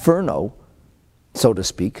inferno, so to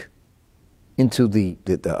speak, into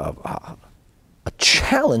a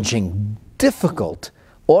challenging, difficult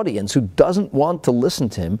audience who doesn't want to listen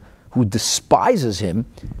to him, who despises him,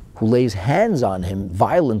 who lays hands on him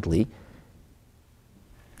violently.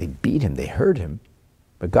 They beat him, they hurt him.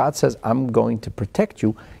 But God says, I'm going to protect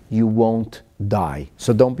you. You won't die.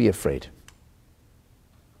 So don't be afraid.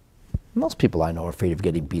 Most people I know are afraid of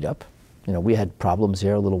getting beat up. You know, we had problems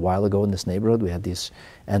here a little while ago in this neighborhood. We had these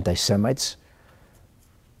anti-Semites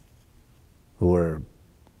who were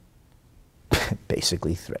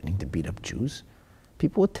basically threatening to beat up Jews.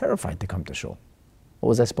 People were terrified to come to shul. What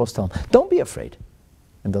was I supposed to tell them? Don't be afraid.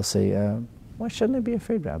 And they'll say, why shouldn't I be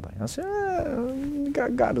afraid, Rabbi? I'll say,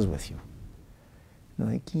 God is with you. They're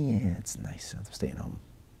like, yeah, it's nice. I'm staying home.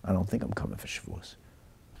 I don't think I'm coming for Shavuos.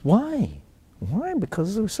 Why? Why?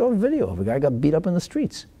 Because we saw a video of a guy got beat up in the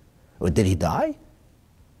streets. Or did he die?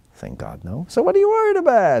 Thank God, no. So what are you worried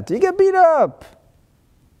about? You get beat up.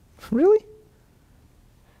 Really?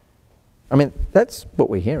 I mean, that's what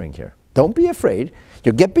we're hearing here. Don't be afraid.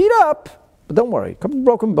 You'll get beat up, but don't worry. A couple of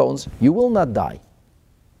broken bones, you will not die.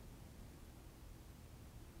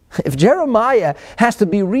 If Jeremiah has to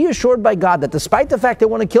be reassured by God that despite the fact they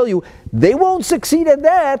want to kill you, they won't succeed at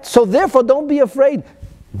that, so therefore don't be afraid.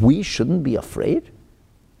 We shouldn't be afraid?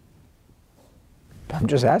 I'm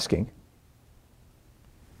just asking.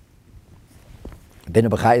 Rabbeinu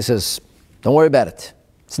Bachaya says, don't worry about it.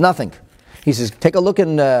 It's nothing. He says, take a look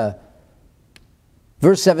in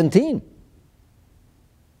verse 17.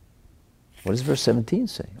 What does verse 17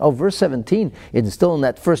 say? Oh, verse 17, it's still in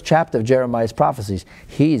that first chapter of Jeremiah's prophecies.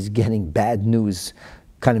 He's getting bad news,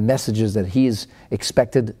 kind of messages that he is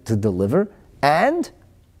expected to deliver. And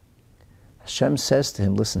Hashem says to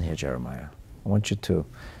him, listen here, Jeremiah, I want you to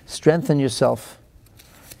strengthen yourself.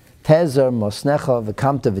 Tezer mosnecha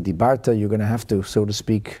v'kamta v'dibarta. You're going to have to, so to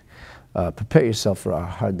speak, prepare yourself for a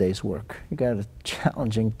hard day's work. You got a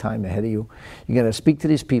challenging time ahead of you. You got to speak to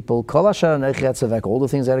these people. Kol asher anechi atzavek, all the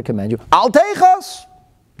things that I command you. Al teichas.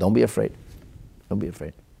 Don't be afraid. Don't be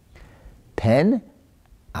afraid. Pen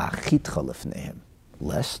achitcha lefnehem,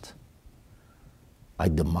 lest I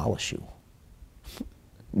demolish you.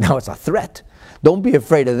 Now it's a threat. Don't be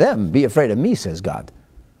afraid of them. Be afraid of me, says God.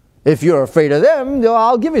 If you're afraid of them,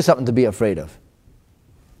 I'll give you something to be afraid of.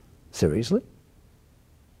 Seriously?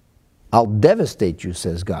 I'll devastate you,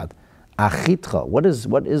 says God. Achitcha. What is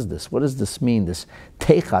this? What does this mean? This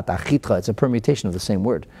teichat, achitcha. It's a permutation of the same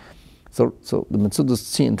word. So the Metzudas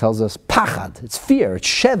Tzion tells us pachad. It's fear. It's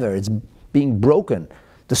shever. It's being broken,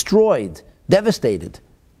 destroyed, devastated.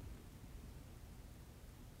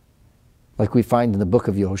 Like we find in the book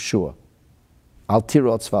of Yehoshua. Al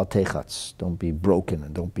tirotz v'al teichatz. Don't be broken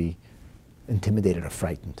and don't be intimidated or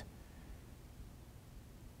frightened.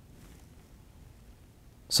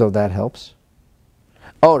 So that helps.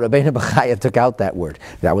 Oh, Rabbeinu Bachaya took out that word.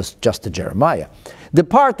 That was just to Jeremiah. The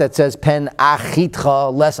part that says, pen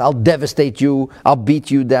achitcha, lest I'll devastate you, I'll beat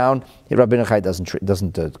you down, Rabbeinu Bachaya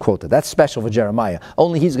doesn't quote that. That's special for Jeremiah.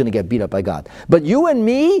 Only he's going to get beat up by God. But you and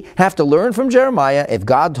me have to learn from Jeremiah. If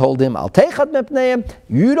God told him, Al teichat mepneim,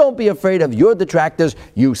 you don't be afraid of your detractors.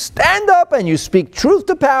 You stand up and you speak truth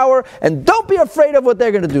to power, and don't be afraid of what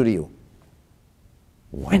they're going to do to you.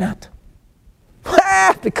 Why not?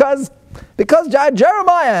 Because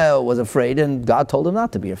Jeremiah was afraid and God told him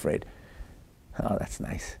not to be afraid. Oh, that's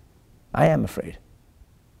nice. I am afraid.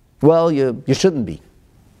 Well, you shouldn't be.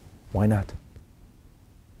 Why not?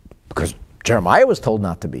 Because Jeremiah was told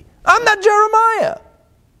not to be. I'm not Jeremiah.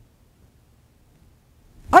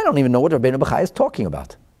 I don't even know what Rabbeinu Bachaya is talking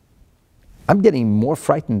about. I'm getting more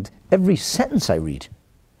frightened every sentence I read.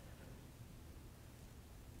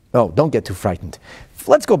 Oh, don't get too frightened.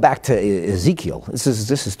 Let's go back to Ezekiel. This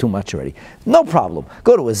is too much already. No problem.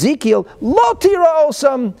 Go to Ezekiel. Lo tira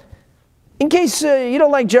osam. In case you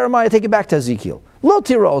don't like Jeremiah, take it back to Ezekiel. Lo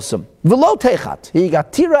tira osam. V'lo techat. He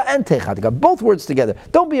got tira and techat. He got both words together.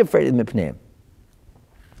 Don't be afraid of mipneim.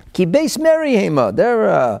 Ki beis merihema. They're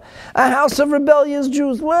a house of rebellious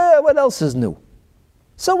Jews. Well, what else is new?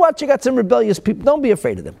 So what? You got some rebellious people. Don't be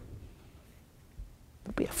afraid of them.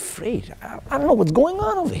 Don't be afraid. I don't know what's going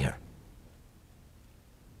on over here.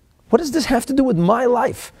 What does this have to do with my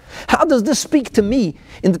life? How does this speak to me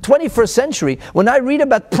in the 21st century when I read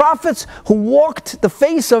about prophets who walked the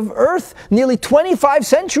face of earth nearly 25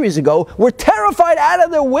 centuries ago, were terrified out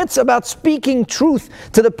of their wits about speaking truth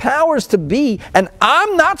to the powers to be, and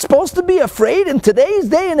I'm not supposed to be afraid in today's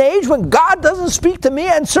day and age when God doesn't speak to me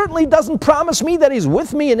and certainly doesn't promise me that He's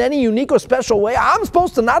with me in any unique or special way? I'm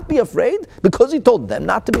supposed to not be afraid because He told them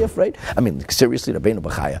not to be afraid? I mean, seriously, Rabbeinu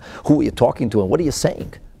Bachaya, who are you talking to and what are you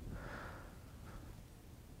saying?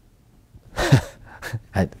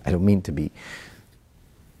 I don't mean to be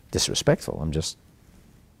disrespectful. I'm just,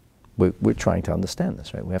 we're trying to understand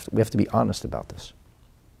this, right? We have to be honest about this.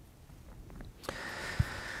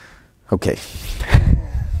 Okay.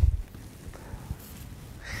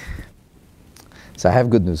 So I have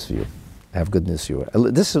good news for you.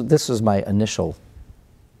 This was my initial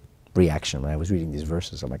reaction when I was reading these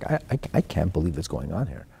verses. I'm like, I can't believe what's going on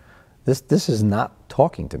here. This is not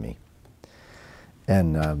talking to me.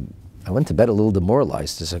 And I went to bed a little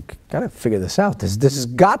demoralized. I said, got to figure this out. This has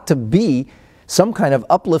got to be some kind of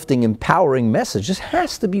uplifting, empowering message. This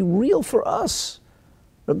has to be real for us.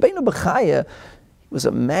 Rabbeinu Bachaya was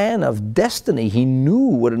a man of destiny. He knew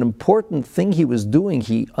what an important thing he was doing.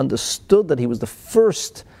 He understood that he was the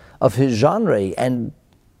first of his genre, and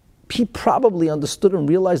he probably understood and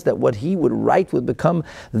realized that what he would write would become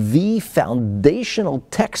the foundational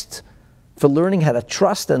text for learning how to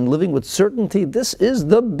trust and living with certainty. This is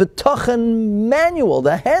the Bitachon manual,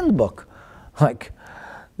 the handbook. Like,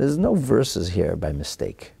 there's no verses here by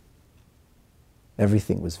mistake.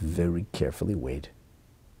 Everything was very carefully weighed.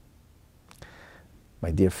 My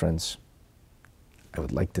dear friends, I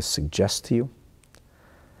would like to suggest to you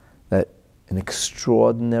that an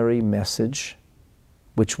extraordinary message,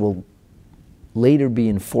 which will later be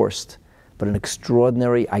enforced, but an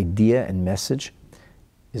extraordinary idea and message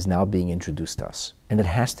is now being introduced to us. And it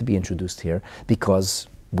has to be introduced here because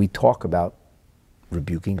we talk about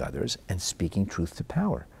rebuking others and speaking truth to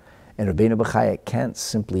power. And Rabbeinu Bachaya can't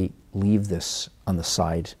simply leave this on the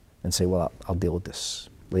side and say, well, I'll deal with this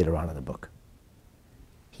later on in the book.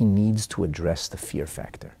 He needs to address the fear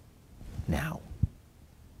factor now.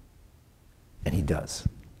 And he does.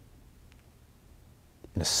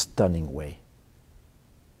 In a stunning way.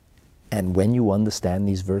 And when you understand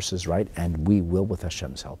these verses right, and we will with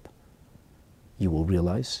Hashem's help, you will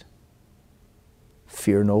realize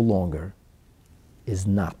fear no longer is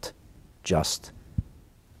not just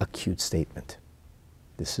a cute statement.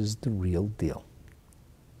 This is the real deal.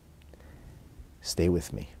 Stay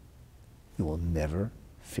with me. You will never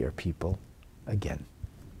fear people again.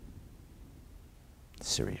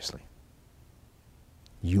 Seriously.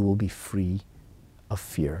 You will be free of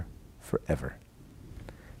fear forever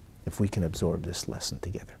if we can absorb this lesson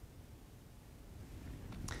together.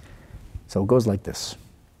 So it goes like this.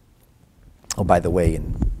 Oh, by the way,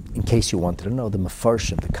 in case you wanted to know, the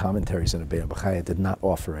Mefarshim, the commentaries on Rabbeinu Bachaya, did not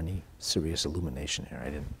offer any serious illumination here.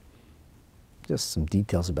 I didn't. Just some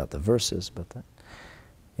details about the verses, but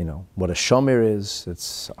what a shomer is,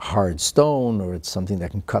 it's a hard stone, or it's something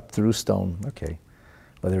that can cut through stone. Okay.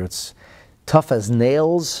 Whether it's tough as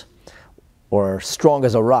nails or strong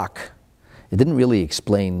as a rock, it didn't really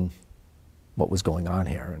explain what was going on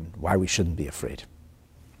here and why we shouldn't be afraid.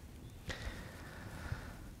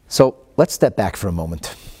 So let's step back for a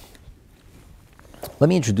moment. Let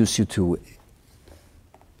me introduce you to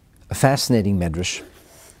a fascinating medrash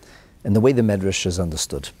and the way the medrash is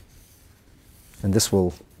understood. And this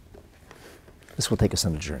will take us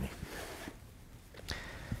on a journey.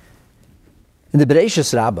 In the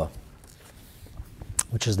Bereshis Rabbah,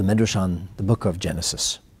 which is the medrash on the book of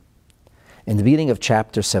Genesis, in the beginning of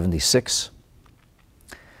chapter 76,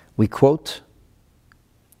 we quote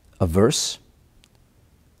a verse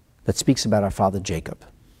that speaks about our father Jacob.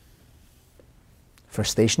 For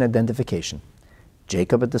station identification,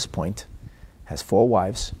 Jacob at this point has 4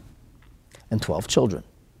 wives and 12 children.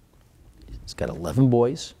 He's got 11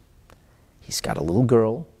 boys. He's got a little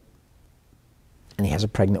girl. And he has a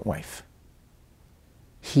pregnant wife.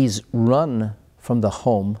 He's run from the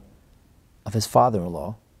home of his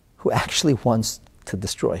father-in-law, who actually wants to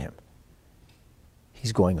destroy him.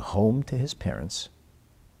 He's going home to his parents.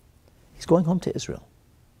 He's going home to Israel,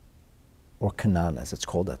 or Canaan as it's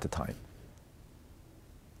called at the time.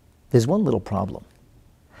 There's one little problem.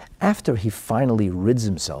 After he finally rids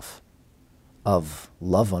himself of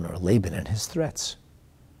Lavan or Laban and his threats,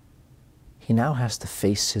 he now has to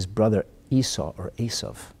face his brother Esau or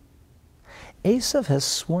Esav. Esav has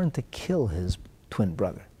sworn to kill his twin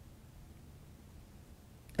brother.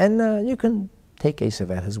 And you can take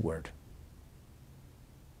Esav at his word.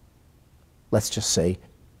 Let's just say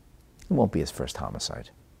it won't be his first homicide.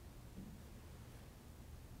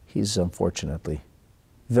 He's unfortunately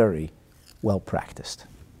very well practiced.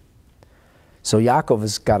 So Yaakov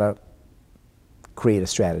has got to create a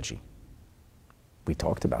strategy. We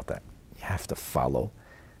talked about that. You have to follow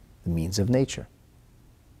the means of nature.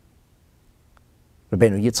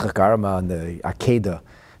 Rabbeinu Yitzchak Arama on the Akedah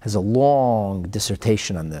has a long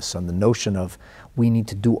dissertation on this, on the notion of we need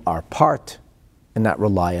to do our part and not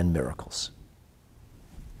rely on miracles.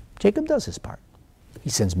 Jacob does his part. He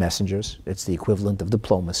sends messengers. It's the equivalent of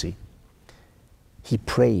diplomacy. He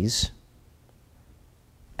prays,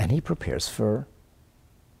 and he prepares for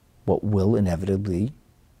what will inevitably,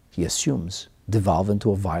 he assumes, devolve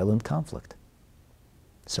into a violent conflict.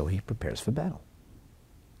 So he prepares for battle.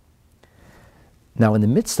 Now, in the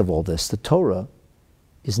midst of all this, the Torah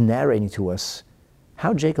is narrating to us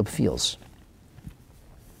how Jacob feels.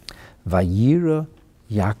 Vayira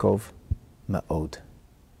Yaakov ma'od.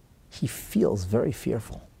 He feels very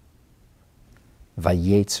fearful.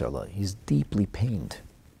 Vayetzerla. He's deeply pained.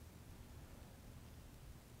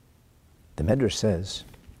 The Medrash says,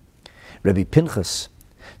 Rabbi Pinchas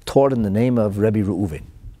taught in the name of Rabbi Reuven.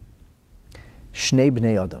 Shnei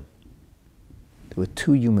bnei Adam. There were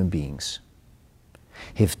two human beings.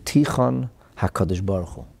 Hivtichon HaKadosh Baruch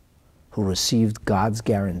Hu, who received God's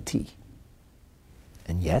guarantee.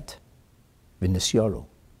 And yet, v'nisyaru,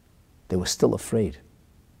 they were still afraid,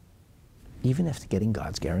 even after getting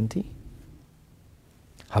God's guarantee.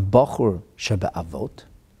 Habachur shebe'avot,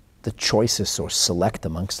 the choicest or select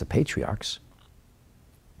amongst the patriarchs.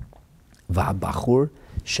 V'habachur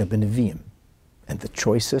shebe'neviim, and the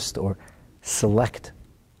choicest or select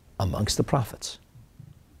amongst the prophets.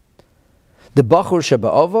 The Bachur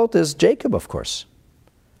shebe'avot is Jacob, of course.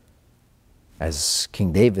 As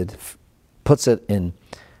King David puts it in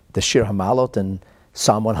the Shir Hamalot in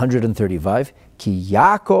Psalm 135, Ki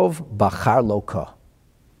Yaakov bachar loka.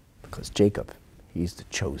 Because Jacob, he's the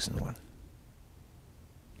chosen one.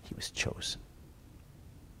 He was chosen.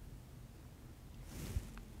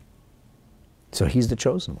 So he's the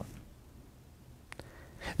chosen one.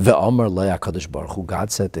 Ve'amar le HaKadosh Baruch Hu,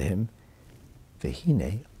 God said to him,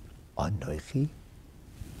 Ve'hinei Anochi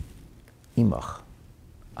imach.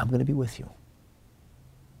 I'm going to be with you.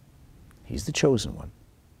 He's the chosen one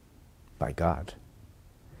by God.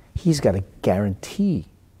 He's got a guarantee,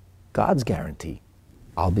 God's guarantee.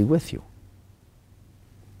 I'll be with you.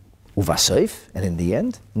 Uvaseif, and in the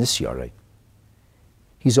end, nisyare.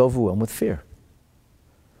 He's overwhelmed with fear.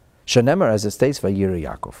 Shanemar, as it states, Vayira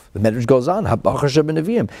Yaakov. The Medrash goes on, Habachar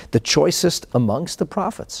shebeneviim, the choicest amongst the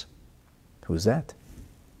prophets. Who's that?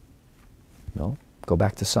 No, go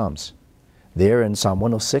back to Psalms. There in Psalm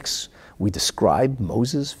 106, we describe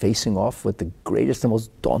Moses facing off with the greatest and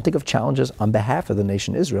most daunting of challenges on behalf of the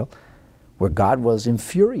nation Israel, where God was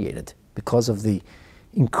infuriated because of the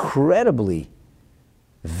incredibly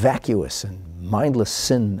vacuous and mindless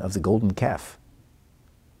sin of the golden calf.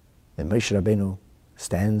 And Moshe Rabbeinu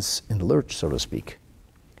stands in the lurch, so to speak.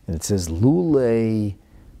 And it says, Lulei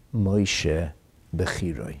Moshe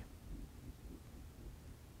Bechiroi.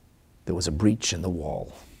 There was a breach in the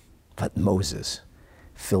wall, but Moses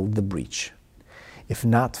filled the breach. If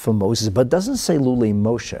not for Moses, but it doesn't say Lulei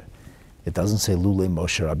Moshe. It doesn't say Lulei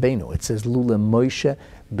Moshe Rabbeinu. It says Lulei Moshe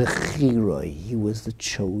Bechiroi. He was the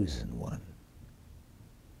chosen one.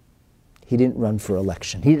 He didn't run for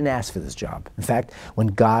election. He didn't ask for this job. In fact, when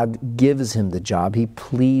God gives him the job, he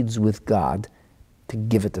pleads with God to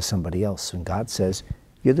give it to somebody else. And God says,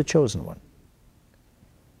 you're the chosen one.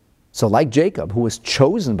 So like Jacob, who was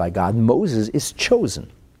chosen by God, Moses is chosen.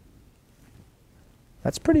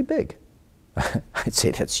 That's pretty big. I'd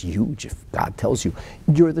say that's huge if God tells you,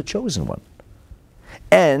 you're the chosen one.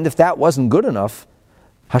 And if that wasn't good enough,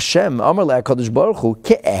 Hashem, Amar le'HaKadosh Baruch Hu,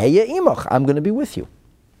 Ke'ehyeh imach, I'm going to be with you.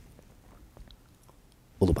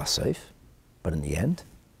 Ulubasayf, but in the end,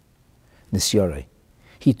 Nisyare,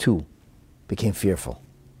 he too became fearful.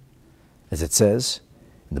 As it says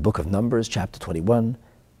in the book of Numbers, chapter 21,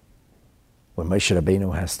 when Moshe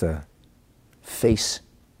Rabbeinu has to face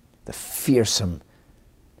the fearsome,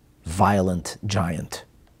 violent giant,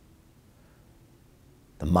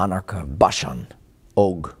 the monarch of Bashan,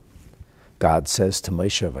 Og. God says to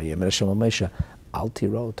Moshe, "Vayemer Hashem el Moshe, al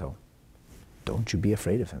tiro oto." Don't you be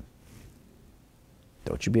afraid of him.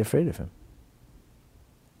 Don't you be afraid of him.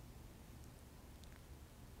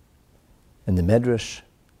 And the Medrash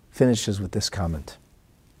finishes with this comment.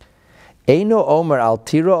 Eino omer al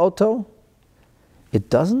tiro oto. It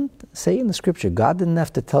doesn't say in the scripture, God didn't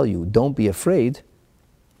have to tell you, don't be afraid.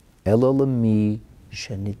 Elo lemi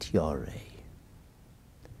shenityare.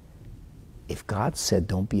 If God said,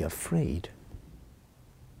 don't be afraid,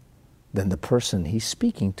 then the person he's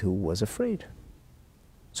speaking to was afraid.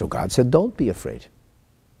 So God said, don't be afraid.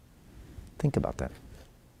 Think about that.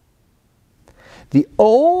 The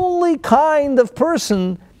only kind of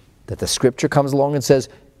person that the scripture comes along and says,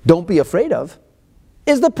 don't be afraid of,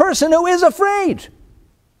 is the person who is afraid.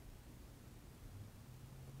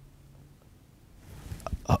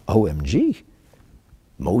 OMG.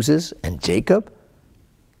 Moses and Jacob,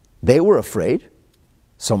 they were afraid,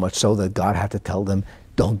 so much so that God had to tell them,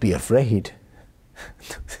 don't be afraid.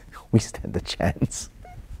 We stand a chance.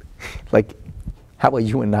 Like, how are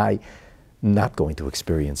you and I not going to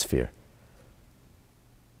experience fear?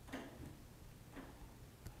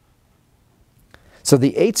 So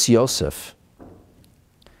the Eitz Yosef,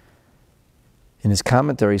 in his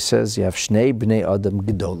commentary, says you have Shnei Bnei Adam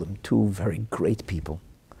Gedolim, two very great people.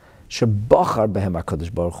 Shebachar behem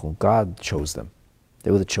HaKadosh Baruch Hu, God chose them.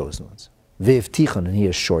 They were the chosen ones. Ve'ivtichon, and He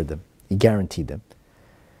assured them. He guaranteed them.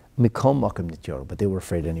 Mikom makom nityoru, but they were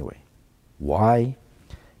afraid anyway. Why?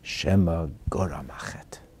 Shema goram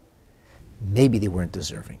achet. Maybe they weren't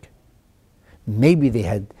deserving. Maybe they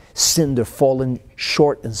had sinned or fallen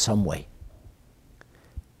short in some way.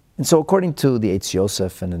 And so according to the Eitz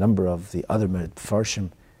Yosef and a number of the other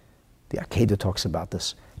Mefarshim, the Akedah talks about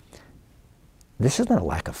this. This is not a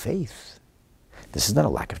lack of faith. This is not a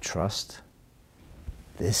lack of trust.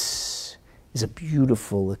 This is a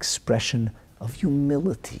beautiful expression of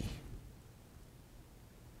humility.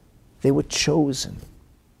 They were chosen.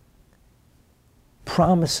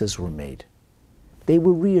 Promises were made. They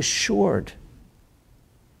were reassured.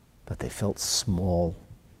 But they felt small,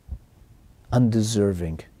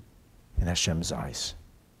 undeserving in Hashem's eyes.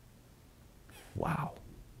 Wow.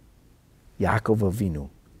 Yaakov Avinu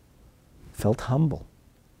felt humble.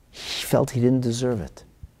 He felt he didn't deserve it.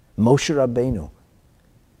 Moshe Rabbeinu,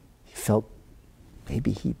 he felt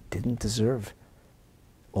maybe he didn't deserve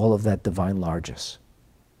all of that divine largesse.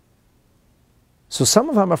 So some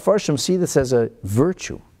of our Mefarshim see this as a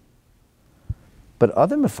virtue. But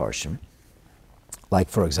other Mefarshim, like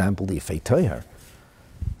for example the Ifei Toher,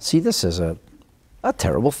 see this as a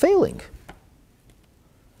terrible failing.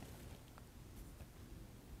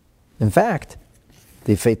 In fact,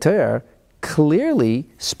 the Ifei Toher clearly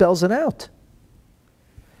spells it out.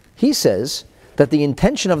 He says that the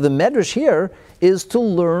intention of the Medrash here is to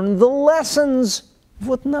learn the lessons of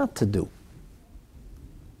what not to do.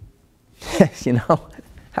 You know,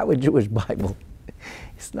 our Jewish Bible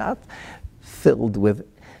is not filled with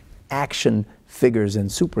action figures and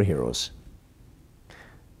superheroes.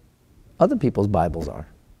 Other people's Bibles are.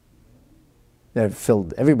 They're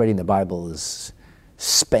filled, everybody in the Bible is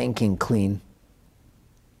spanking clean,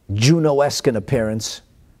 Juno-esque in appearance,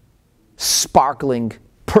 sparkling,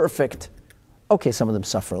 perfect. Okay, some of them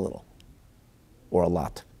suffer a little, or a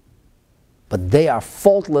lot. But they are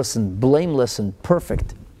faultless and blameless and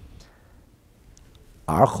perfect.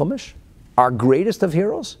 Our Chumash, our greatest of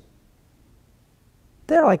heroes,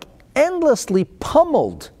 they're like endlessly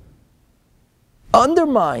pummeled,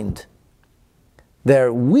 undermined,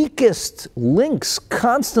 their weakest links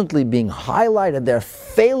constantly being highlighted, their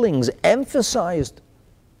failings emphasized.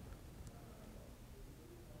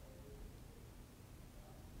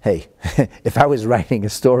 Hey, if I was writing a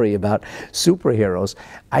story about superheroes,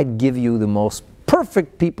 I'd give you the most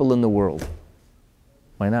perfect people in the world.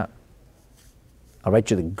 Why not? I'll write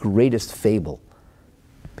you the greatest fable,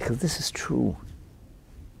 because this is true.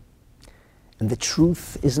 And the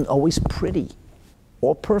truth isn't always pretty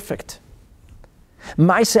or perfect.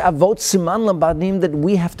 Maaseh Avot Siman Labanim, that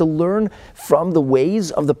we have to learn from the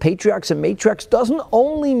ways of the patriarchs and matriarchs, doesn't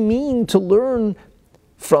only mean to learn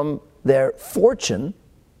from their fortune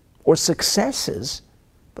or successes,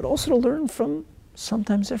 but also to learn from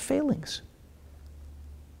sometimes their failings.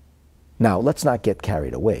 Now, let's not get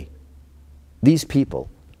carried away. These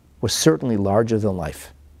people were certainly larger than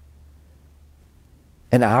life.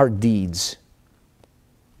 And our deeds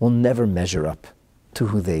will never measure up to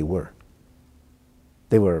who they were.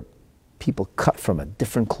 They were people cut from a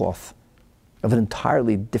different cloth, of an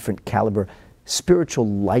entirely different caliber, spiritual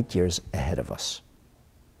light years ahead of us.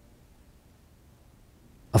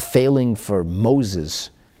 A failing for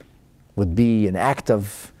Moses would be an act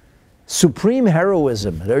of supreme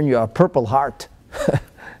heroism, earn you a Purple Heart,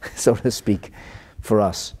 so to speak, for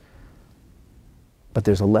us. But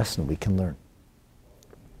there's a lesson we can learn.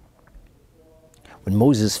 When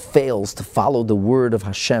Moses fails to follow the word of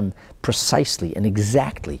Hashem precisely and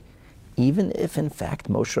exactly, even if in fact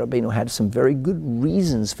Moshe Rabbeinu had some very good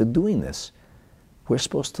reasons for doing this, we're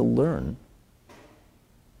supposed to learn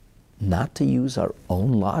not to use our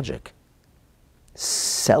own logic,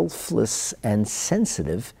 selfless and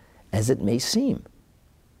sensitive as it may seem.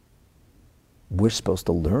 We're supposed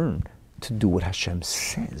to learn to do what Hashem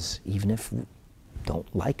says, even if we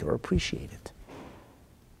don't like or appreciate it.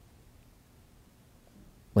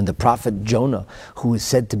 When the prophet Jonah, who is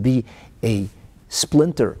said to be a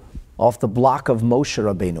splinter off the block of Moshe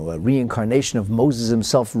Rabbeinu, a reincarnation of Moses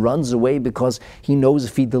himself, runs away because he knows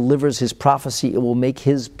if he delivers his prophecy, it will make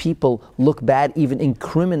his people look bad, even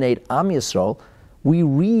incriminate Am Yisrael, we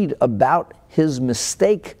read about his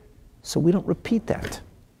mistake so we don't repeat that.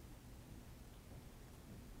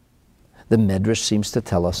 The Medrash seems to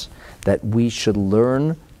tell us that we should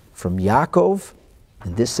learn from Yaakov,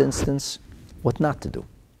 in this instance, what not to do.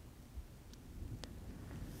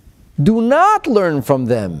 Do not learn from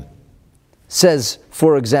them, says,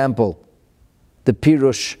 for example, the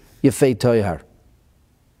Pirush Yefei Toyar.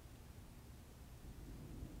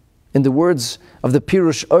 In the words of the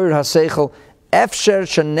Pirush Or HaSeichel, Efsher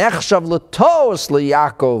shenechshav l'tos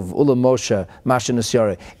leYaakov u'leMoshe mashen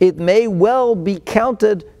Nisyare. It may well be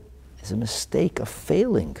counted as a mistake, a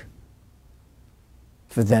failing,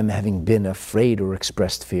 for them having been afraid or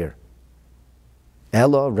expressed fear.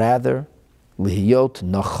 Ella, rather, lihiyot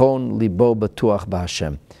nachon libo batuach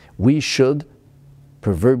b'Hashem. We should,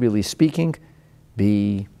 proverbially speaking,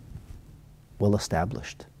 be well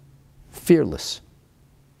established, fearless,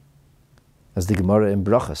 as the Gemara in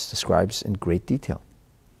Brachas describes in great detail.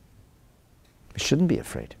 We shouldn't be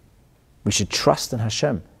afraid. We should trust in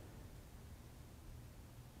Hashem.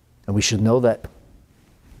 And we should know that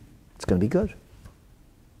it's going to be good.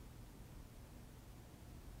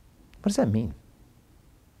 What does that mean?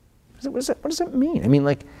 What does that mean? I mean,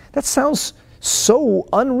 like, that sounds so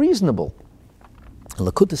unreasonable.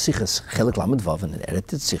 Lakut Sichas, Chelik Lamed Vav, and an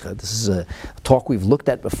edited Sicha, this is a talk we've looked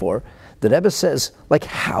at before. The Rebbe says, like,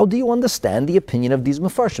 how do you understand the opinion of these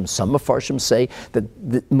Mefarshim? Some Mefarshim say that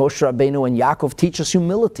Moshe Rabbeinu and Yaakov teach us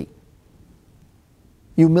humility.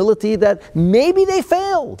 Humility that maybe they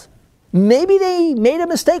failed. Maybe they made a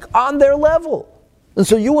mistake on their level. And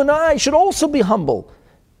so you and I should also be humble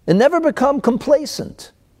and never become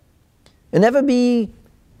complacent and never be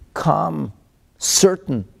calm,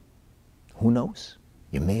 certain. Who knows?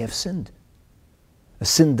 You may have sinned. A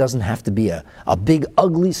sin doesn't have to be a big,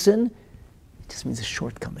 ugly sin. It just means a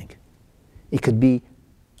shortcoming. It could be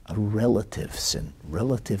a relative sin,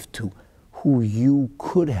 relative to who you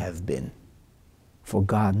could have been. For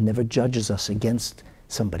God never judges us against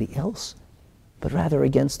somebody else, but rather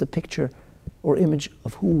against the picture or image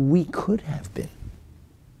of who we could have been.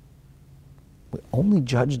 We're only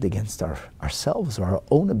judged against ourselves or our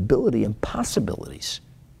own ability and possibilities.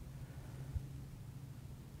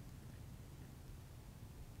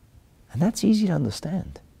 And that's easy to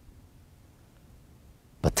understand.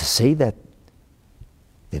 But to say that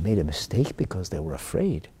they made a mistake because they were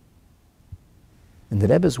afraid. In the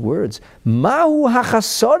Rebbe's words, Mahu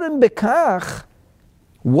hachasorim bekach.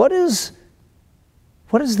 What is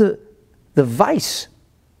the vice?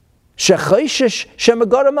 Shechayshish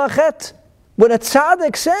shemagaram achet. When a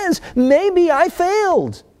tzaddik says, maybe I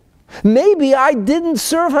failed. Maybe I didn't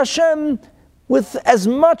serve Hashem with as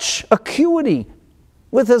much acuity,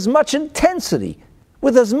 with as much intensity,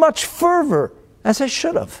 with as much fervor as I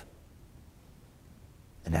should have.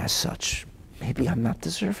 And as such, maybe I'm not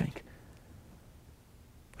deserving.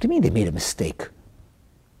 What do you mean they made a mistake?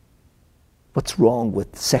 What's wrong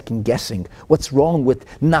with second guessing? What's wrong with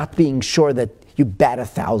not being sure that you bat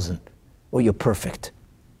 1,000 or you're perfect?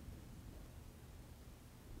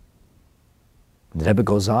 The Rebbe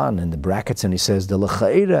goes on in the brackets and he says, "The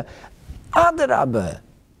l'cha'ira adarabah."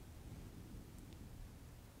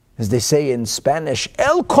 As they say in Spanish,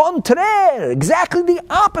 el contraire, exactly the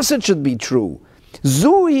opposite should be true.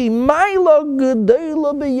 Zui maila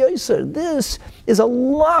gedela beyoser. This is a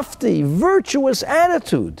lofty, virtuous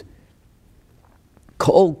attitude.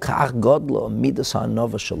 Kol kach godlo midas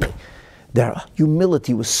ha'nova shalei. Their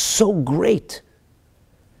humility was so great.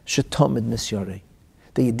 Shetomid nisyarei.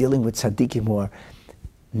 That you're dealing with tzaddikim who are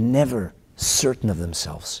never certain of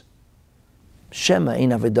themselves. Shema ein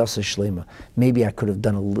avedasa shlema. Maybe I could have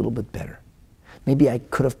done a little bit better. Maybe I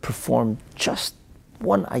could have performed just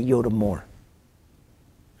one iota more.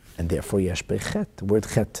 And therefore, yesh bechet. The word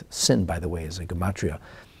chet, sin, by the way, is a gematria,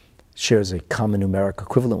 shares a common numeric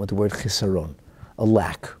equivalent with the word chisaron, a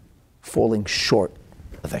lack, falling short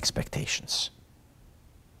of expectations.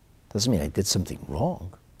 Doesn't mean I did something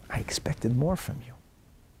wrong. I expected more from you.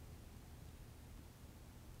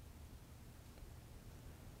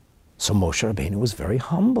 So Moshe Rabbeinu was very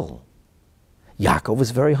humble. Yaakov was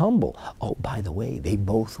very humble. Oh, by the way, they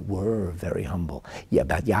both were very humble. Yeah,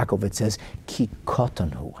 about Yaakov it says, Ki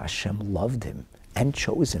kotanu, Hashem loved him and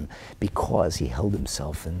chose him because he held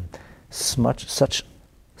himself in such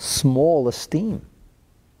small esteem.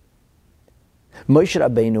 Moshe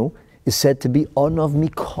Rabbeinu is said to be Onav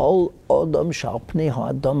Mikol Odom Shal Pnei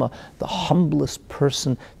Ha'adama, the humblest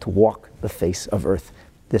person to walk the face of earth.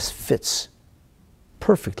 This fits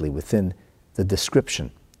perfectly within the description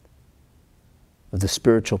of the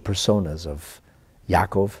spiritual personas of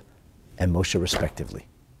Yaakov and Moshe respectively.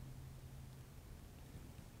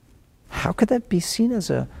 How could that be seen as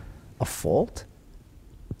a fault?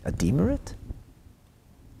 A demerit?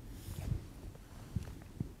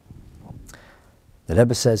 The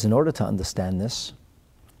Rebbe says, in order to understand this,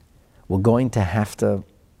 we're going to have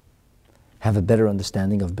a better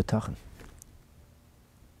understanding of Bitachon.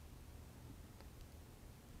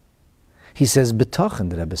 He says, Bitachon,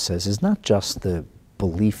 the Rebbe says, is not just the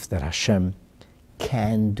belief that Hashem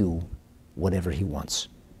can do whatever He wants.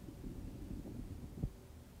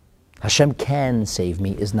 Hashem can save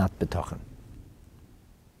me is not Bitachon.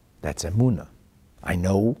 That's emunah. I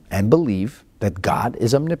know and believe that God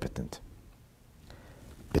is omnipotent.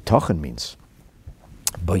 Bitachon means,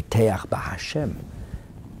 boiteach b'Hashem.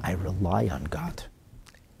 I rely on God.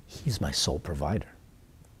 He's my sole provider.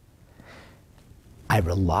 I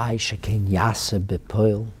rely sheken yaseh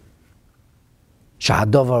b'poil.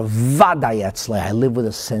 Sha'adovar vaday etzlei. I live with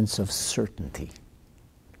a sense of certainty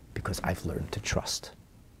because I've learned to trust.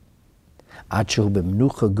 Ad shehu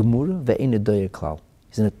b'mnucha gemura ve'ein edoyeh klal.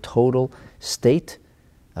 He's in a total state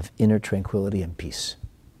of inner tranquility and peace.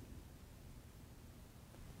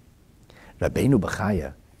 Rabbeinu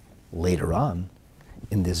Bachaya, later on,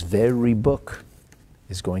 in this very book,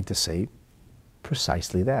 is going to say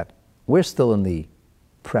precisely that. We're still in the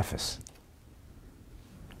preface.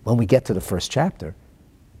 When we get to the first chapter,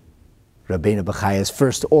 Rabbeinu Bachaya's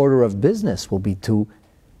first order of business will be to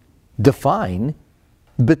define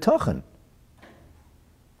Bitachon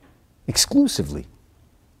exclusively.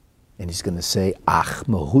 And he's going to say, Ach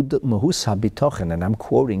mahus HaBitachon, and I'm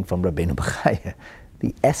quoting from Rabbeinu Bachaya,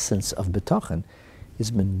 the essence of Bitachon is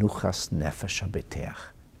menuchas nefesh habeteach.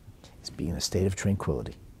 It's being in a state of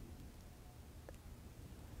tranquility.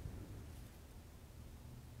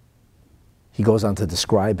 He goes on to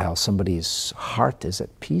describe how somebody's heart is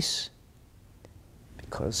at peace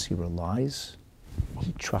because he relies,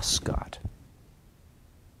 he trusts God.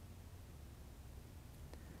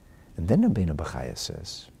 And then Rabbeinu Bachaya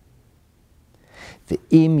says,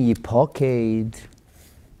 V'im yipoked.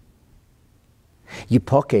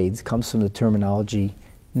 Yipoked comes from the terminology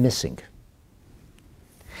missing.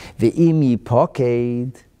 V'im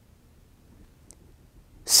yipoked,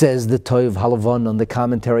 says the Toiv Halavon on the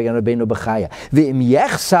commentary on Rabbeinu Bachaya. V'im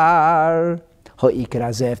yechsar, ha'ikar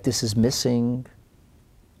hazeh, if this is missing.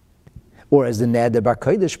 Or as the Neder Bar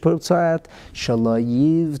Kodesh puts it, shalo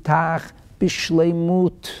yivtach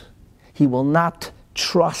b'shleimut. He will not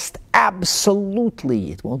trust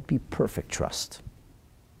absolutely. It won't be perfect trust.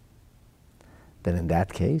 Then in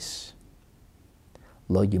that case,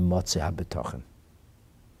 lo yimotze habitachon.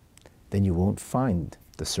 Then you won't find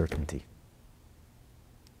the certainty.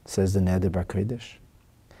 Says the Neder Bar Kodesh,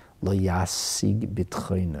 lo yasig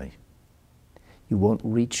bitchoinoi. You won't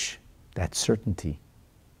reach that certainty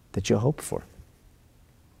that you hope for.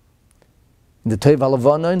 In the Toiv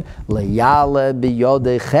Halavonon, leyale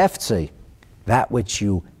biyodei cheftzei. That which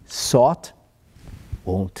you sought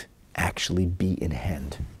won't actually be in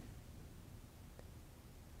hand.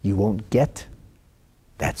 You won't get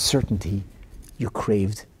that certainty you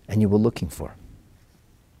craved and you were looking for.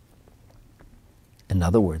 In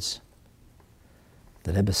other words,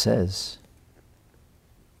 the Rebbe says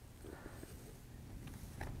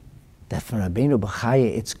that for Rabbeinu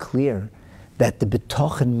Bachaya it's clear that the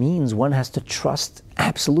Bitachon means one has to trust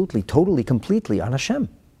absolutely, totally, completely on Hashem.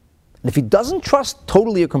 And if he doesn't trust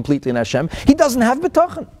totally or completely in Hashem, he doesn't have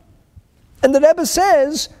Bitachon. And the Rebbe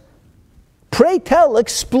says, pray tell,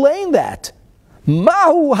 explain that.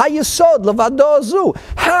 Mahu hayesod levado zu.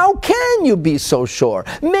 How can you be so sure?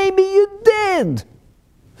 Maybe you did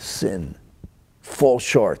sin fall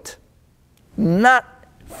short, not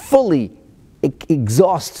fully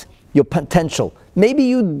exhaust your potential. Maybe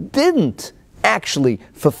you didn't actually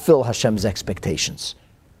fulfill Hashem's expectations.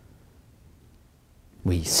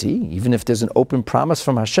 We see, even if there's an open promise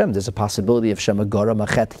from Hashem, there's a possibility of Shemagara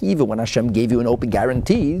Machet. Even when Hashem gave you an open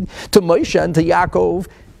guarantee to Moshe and to Yaakov,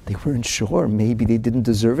 they weren't sure. Maybe they didn't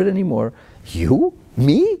deserve it anymore. You?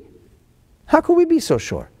 Me? How could we be so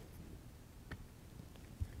sure?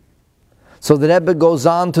 So the Rebbe goes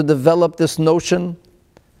on to develop this notion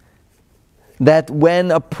that when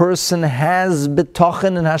a person has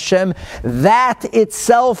Bitachon in Hashem, that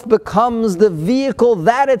itself becomes the vehicle,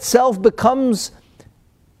 that itself becomes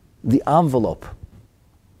the envelope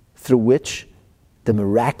through which the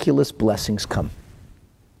miraculous blessings come.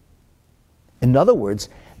 In other words,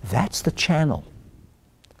 that's the channel.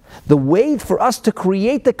 The way for us to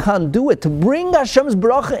create the conduit, to bring Hashem's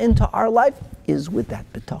bracha into our life, is with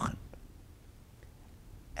that Bitachon.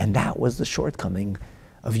 And that was the shortcoming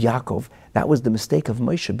of Yaakov. That was the mistake of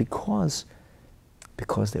Moshe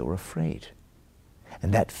because they were afraid.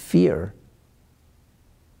 And that fear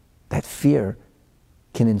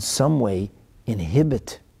can in some way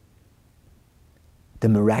inhibit the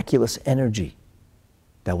miraculous energy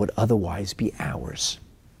that would otherwise be ours.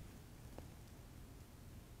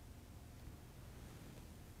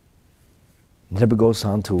 The Rebbe goes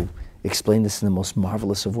on to explain this in the most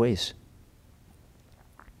marvelous of ways.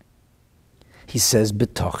 He says,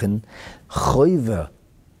 Bitachon, choive,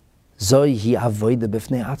 zoi hi avoida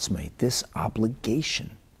b'fnei atzmai. This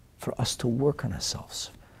obligation for us to work on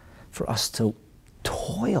ourselves, for us to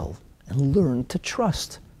toil and learn to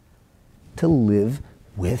trust, to live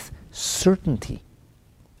with certainty.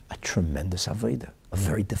 A tremendous avoida, a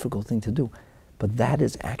very difficult thing to do. But that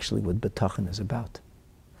is actually what Bitachon is about.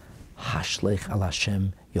 Hashlech al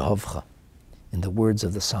Hashem Yehovcha. In the words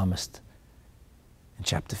of the psalmist in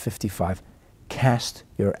chapter 55, cast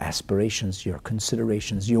your aspirations, your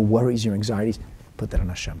considerations, your worries, your anxieties, put that on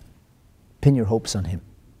Hashem. Pin your hopes on Him.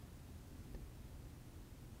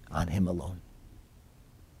 On Him alone.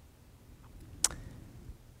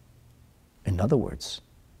 In other words,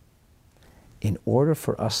 in order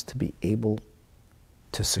for us to be able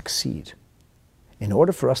to succeed, in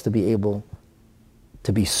order for us to be able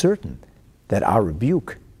to be certain that our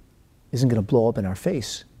rebuke isn't going to blow up in our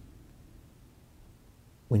face,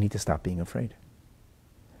 we need to stop being afraid.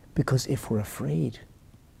 Because if we're afraid,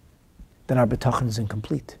 then our Bitachon is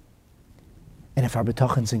incomplete. And if our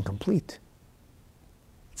Bitachon is incomplete,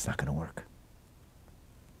 it's not going to work.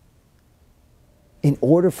 In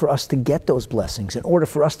order for us to get those blessings, in order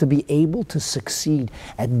for us to be able to succeed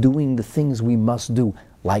at doing the things we must do,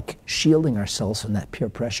 like shielding ourselves from that peer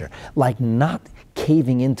pressure, like not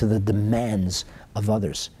caving into the demands of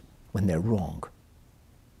others when they're wrong.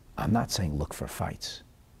 I'm not saying look for fights.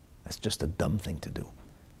 That's just a dumb thing to do,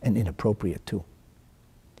 and inappropriate too.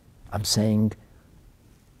 I'm saying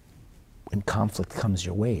when conflict comes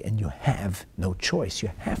your way and you have no choice,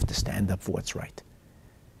 you have to stand up for what's right.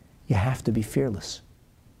 You have to be fearless.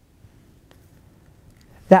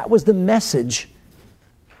 That was the message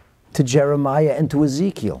to Jeremiah and to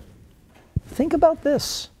Ezekiel. Think about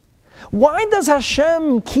this. Why does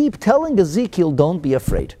Hashem keep telling Ezekiel, don't be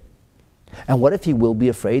afraid? And what if he will be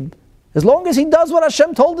afraid? As long as he does what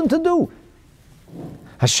Hashem told him to do.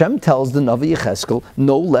 Hashem tells the Navi Yechezkel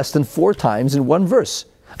no less than 4 times in one verse.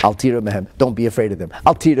 Al tira mehem, don't be afraid of them.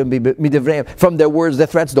 Al tira midivreim, from their words, their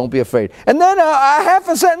threats, don't be afraid. And then a half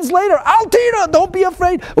a sentence later, Al tira, don't be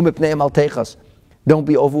afraid. Umipneim al techas, don't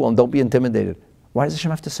be overwhelmed, don't be intimidated. Why does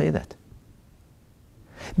Hashem have to say that?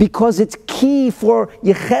 Because it's key for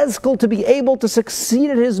Yechezkel to be able to succeed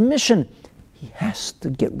at his mission. He has to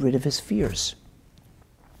get rid of his fears.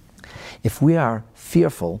 If we are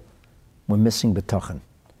fearful, we're missing Bitachon.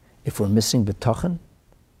 If we're missing Bitachon,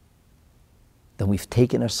 then we've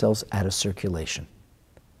taken ourselves out of circulation.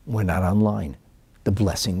 We're not online. The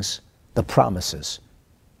blessings, the promises,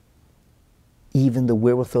 even the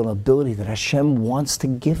wherewithal and ability that Hashem wants to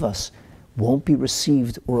give us won't be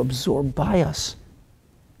received or absorbed by us.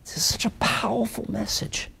 This is such a powerful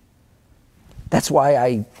message. That's why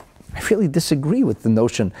I really disagree with the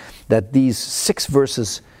notion that these 6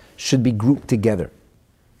 verses should be grouped together.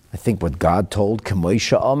 I think what God told,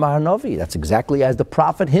 that's exactly as the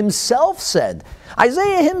prophet himself said.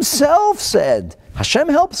 Isaiah himself said, Hashem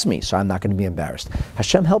helps me, so I'm not going to be embarrassed.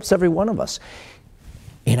 Hashem helps every one of us.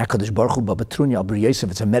 In HaKadosh Baruch Hu, Babatrunya, Al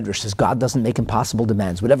Yosef, it's a medrash, says God doesn't make impossible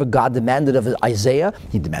demands. Whatever God demanded of Isaiah,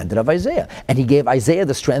 He demanded of Isaiah. And He gave Isaiah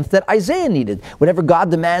the strength that Isaiah needed. Whatever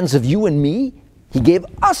God demands of you and me, He gave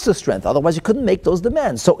us the strength. Otherwise, he couldn't make those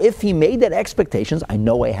demands. So if he made that expectations, I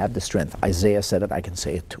know I have the strength. Isaiah said it. I can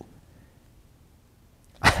say it too.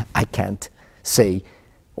 I can't say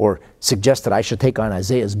or suggest that I should take on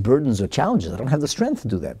Isaiah's burdens or challenges. I don't have the strength to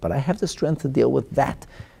do that. But I have the strength to deal with that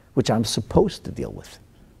which I'm supposed to deal with.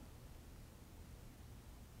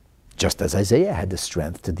 Just as Isaiah had the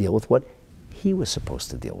strength to deal with what he was supposed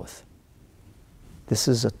to deal with. This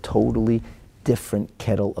is a totally different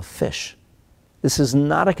kettle of fish. This is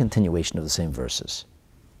not a continuation of the same verses.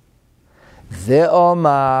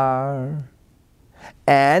 Ve'omar,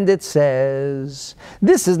 and it says,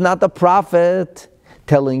 this is not the prophet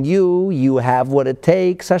telling you, you have what it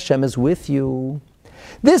takes, Hashem is with you.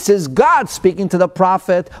 This is God speaking to the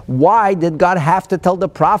prophet. Why did God have to tell the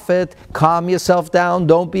prophet, calm yourself down,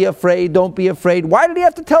 don't be afraid, don't be afraid? Why did he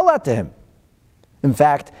have to tell that to him? In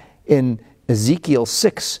fact, in Ezekiel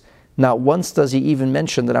 6, not once does he even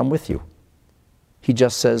mention that I'm with you. He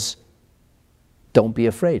just says, don't be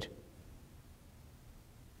afraid.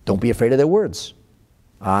 Don't be afraid of their words.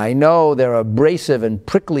 I know they're abrasive and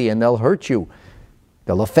prickly and they'll hurt you.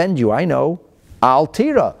 They'll offend you, I know. Al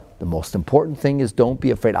tira. The most important thing is don't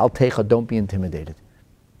be afraid. Al techa, don't be intimidated.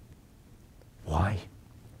 Why?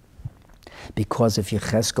 Because if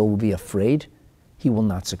Yechezkel will be afraid, he will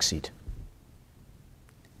not succeed.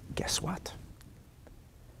 Guess what?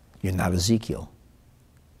 You're not Ezekiel.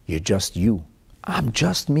 You're just you. I'm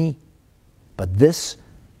just me. But this,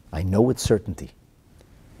 I know with certainty.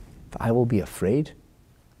 If I will be afraid,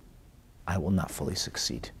 I will not fully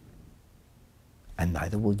succeed. And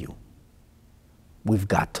neither will you. We've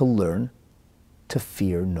got to learn to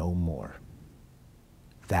fear no more.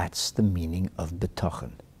 That's the meaning of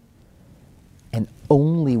Bitachon. And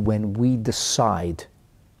only when we decide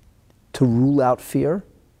to rule out fear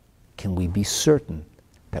can we be certain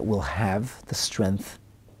that we'll have the strength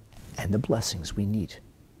and the blessings we need.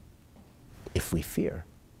 If we fear,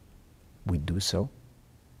 we do so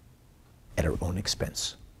at our own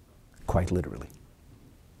expense, quite literally.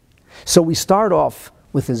 So we start off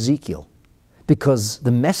with Ezekiel, because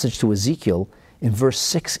the message to Ezekiel in verse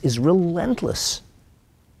 6 is relentless.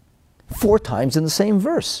 4 times in the same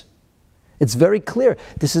verse. It's very clear.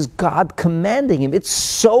 This is God commanding him. It's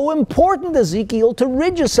so important, Ezekiel, to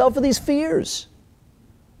rid yourself of these fears.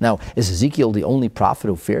 Now, is Ezekiel the only prophet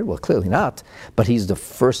who feared? Well, clearly not. But he's the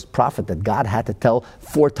first prophet that God had to tell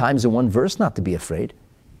 4 times in one verse not to be afraid.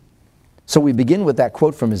 So we begin with that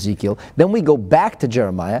quote from Ezekiel. Then we go back to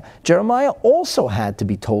Jeremiah. Jeremiah also had to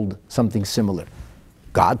be told something similar.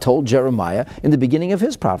 God told Jeremiah in the beginning of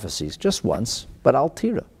his prophecies, just once, but al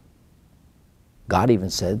tira. God even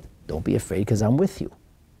said, don't be afraid because I'm with you.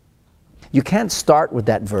 You can't start with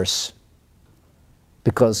that verse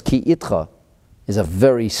because ki itcha is a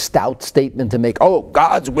very stout statement to make. Oh,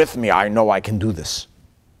 God's with me. I know I can do this.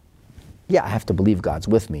 Yeah, I have to believe God's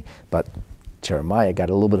with me, but Jeremiah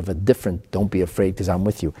got a little bit of a different, don't be afraid because I'm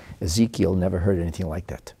with you. Ezekiel never heard anything like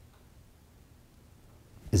that.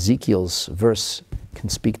 Ezekiel's verse can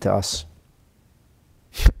speak to us.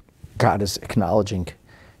 God is acknowledging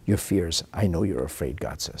your fears. I know you're afraid,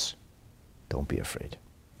 God says. Don't be afraid.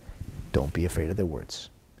 Don't be afraid of their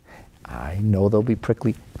words. I know they'll be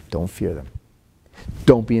prickly. Don't fear them.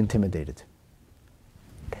 Don't be intimidated.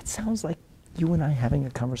 That sounds like you and I having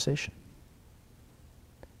a conversation.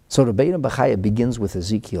 So Rabbeinu Bachaya begins with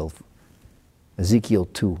Ezekiel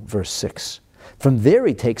 2, verse 6. From there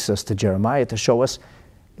he takes us to Jeremiah to show us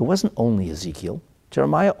it wasn't only Ezekiel.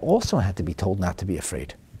 Jeremiah also had to be told not to be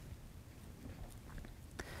afraid.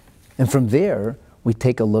 And from there we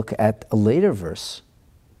take a look at a later verse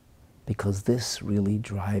because this really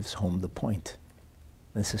drives home the point.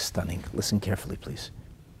 This is stunning. Listen carefully, please.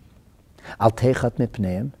 Al teichat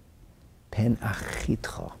mipneim pen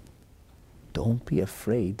achitcha. Don't be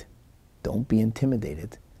afraid. Don't be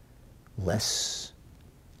intimidated, lest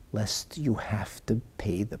you have to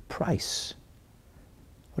pay the price.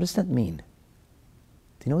 What does that mean?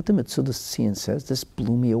 Do you know what the Metzudas Tzion says? This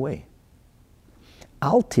blew me away.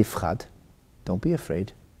 Al tifchad, don't be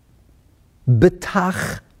afraid.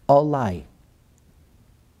 Bitach alai.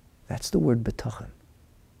 That's the word bitachon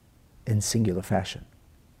in singular fashion.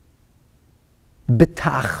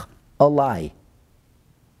 Bitach alai.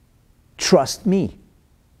 Trust me.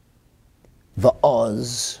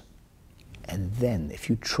 Va'oz. And then, if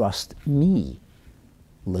you trust me,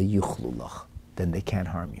 le'yuchlulach, then they can't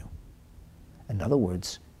harm you. In other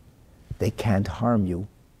words, they can't harm you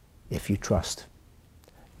if you trust.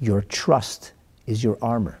 Your trust is your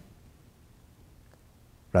armor.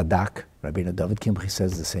 Radak, Rabbeinu David Kimchi,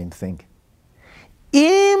 says the same thing.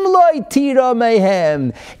 Im loy tira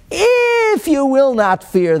mehem, if you will not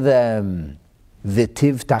fear them.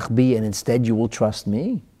 v'tivtach bi, and instead you will trust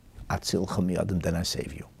me, atzilcha miyadam, then I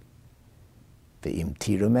save you. Ve'im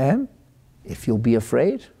tiru mehem, if you'll be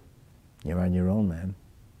afraid, you're on your own, man.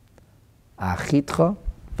 Achitcha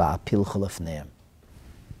va'apilcha lefneim,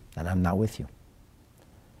 and I'm not with you.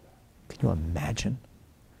 Can you imagine?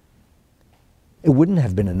 It wouldn't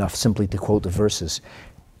have been enough simply to quote the verses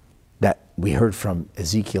that we heard from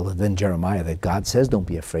Ezekiel and then Jeremiah, that God says, don't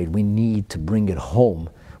be afraid. We need to bring it home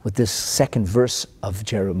with this second verse of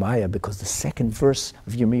Jeremiah, because the second verse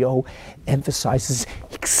of Yirmiyahu emphasizes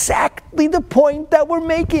exactly the point that we're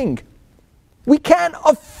making. We can't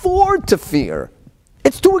afford to fear.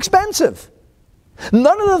 It's too expensive.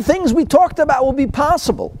 None of the things we talked about will be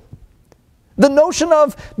possible. The notion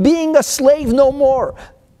of being a slave no more,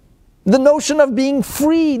 the notion of being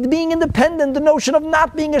free, being independent, the notion of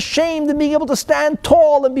not being ashamed and being able to stand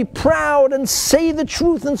tall and be proud and say the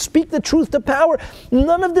truth and speak the truth to power.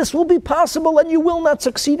 None of this will be possible, and you will not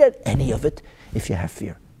succeed at any of it if you have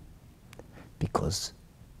fear. Because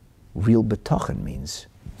real Bitachon means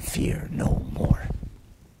fear no more.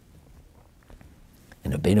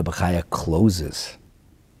 And Rabbeinu Bachaya closes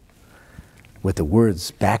with the words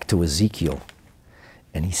back to Ezekiel.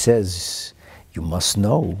 And he says, you must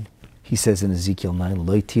know, he says in Ezekiel 9,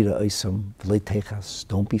 Lo tira oisam v'lo techas,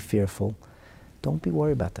 don't be fearful. Don't be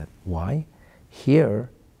worried about that. Why? Here,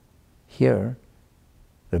 Rabbeinu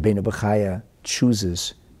Bachaya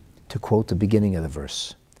chooses to quote the beginning of the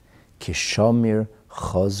verse. Kishamir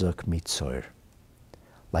chazak mitzoir.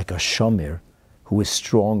 Like a shamir who is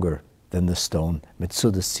stronger than the stone.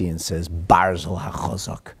 Mitzudas Tzion says, Barzel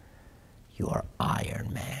hachazak. You are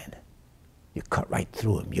iron, man. You cut right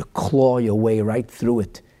through him. You claw your way right through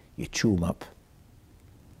it. You chew him up.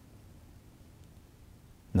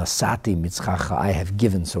 Nasati mitzchacha, I have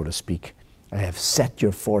given, so to speak. I have set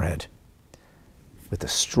your forehead with the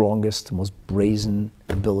strongest, most brazen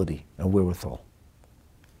ability and wherewithal.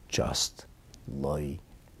 Just loy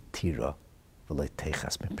tira v'lo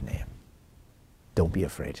techas mipneim. Don't be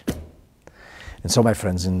afraid. And so, my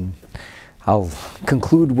friends, and I'll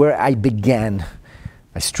conclude where I began.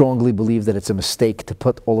 I strongly believe that it's a mistake to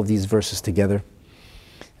put all of these verses together.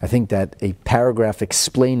 I think that a paragraph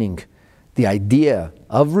explaining the idea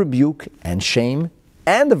of rebuke and shame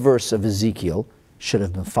and the verse of Ezekiel should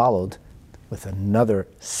have been followed with another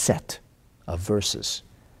set of verses.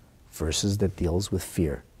 Verses that deals with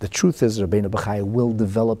fear. The truth is, Rabbeinu Bachaya will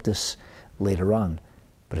develop this later on,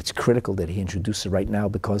 but it's critical that he introduce it right now,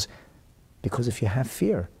 because if you have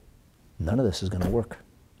fear, none of this is going to work.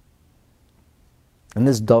 And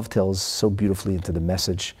this dovetails so beautifully into the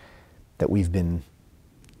message that we've been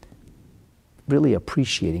really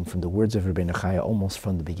appreciating from the words of Rabbeinu Bachaya almost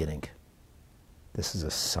from the beginning. This is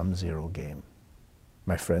a sum-zero game.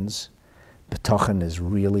 My friends, Bitachon is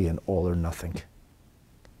really an all or nothing.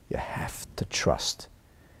 You have to trust.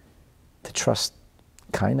 To trust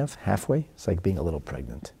kind of halfway, it's like being a little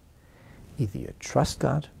pregnant. Either you trust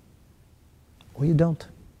God or you don't.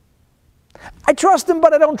 I trust him,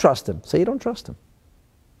 but I don't trust him. So you don't trust him.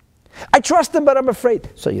 I trust him, but I'm afraid.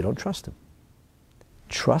 So you don't trust him.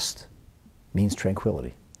 Trust means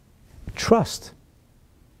tranquility. Trust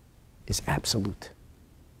is absolute.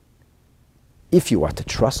 If you are to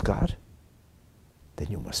trust God, then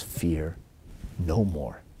you must fear no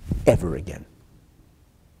more, ever again.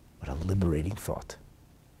 What a liberating thought.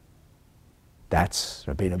 That's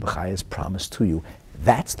Rabbeinu Bachaya's promise to you.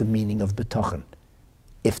 That's the meaning of Bitachon.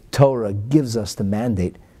 If Torah gives us the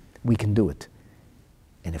mandate, we can do it.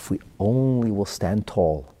 And if we only will stand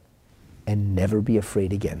tall and never be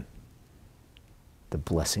afraid again, the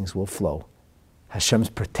blessings will flow. Hashem's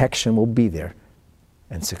protection will be there,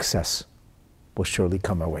 and success will surely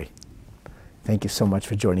come our way. Thank you so much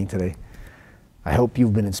for joining today. I hope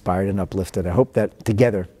you've been inspired and uplifted. I hope that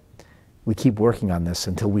together we keep working on this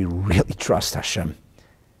until we really trust Hashem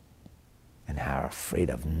and are afraid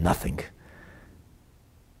of nothing.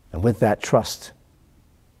 And with that trust,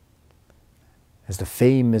 as the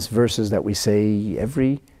famous verses that we say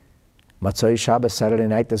every Matzai Shabbos, Saturday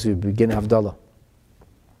night, as we begin Havdalah.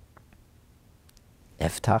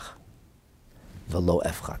 Eftach v'lo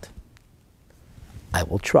efchat. I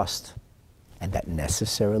will trust, and that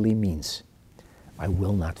necessarily means I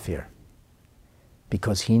will not fear.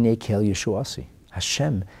 Because Hine Kel Yeshuasi,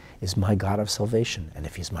 Hashem is my God of salvation, and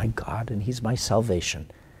if He's my God and He's my salvation,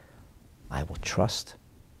 I will trust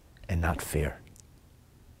and not fear.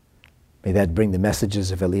 May that bring the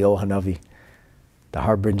messages of Eliyahu Hanavi, the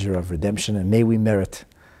harbinger of redemption, and may we merit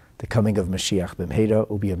the coming of Mashiach b'mheira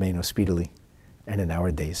u'biyameinu speedily, and in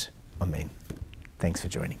our days. Amen. Thanks for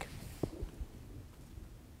joining.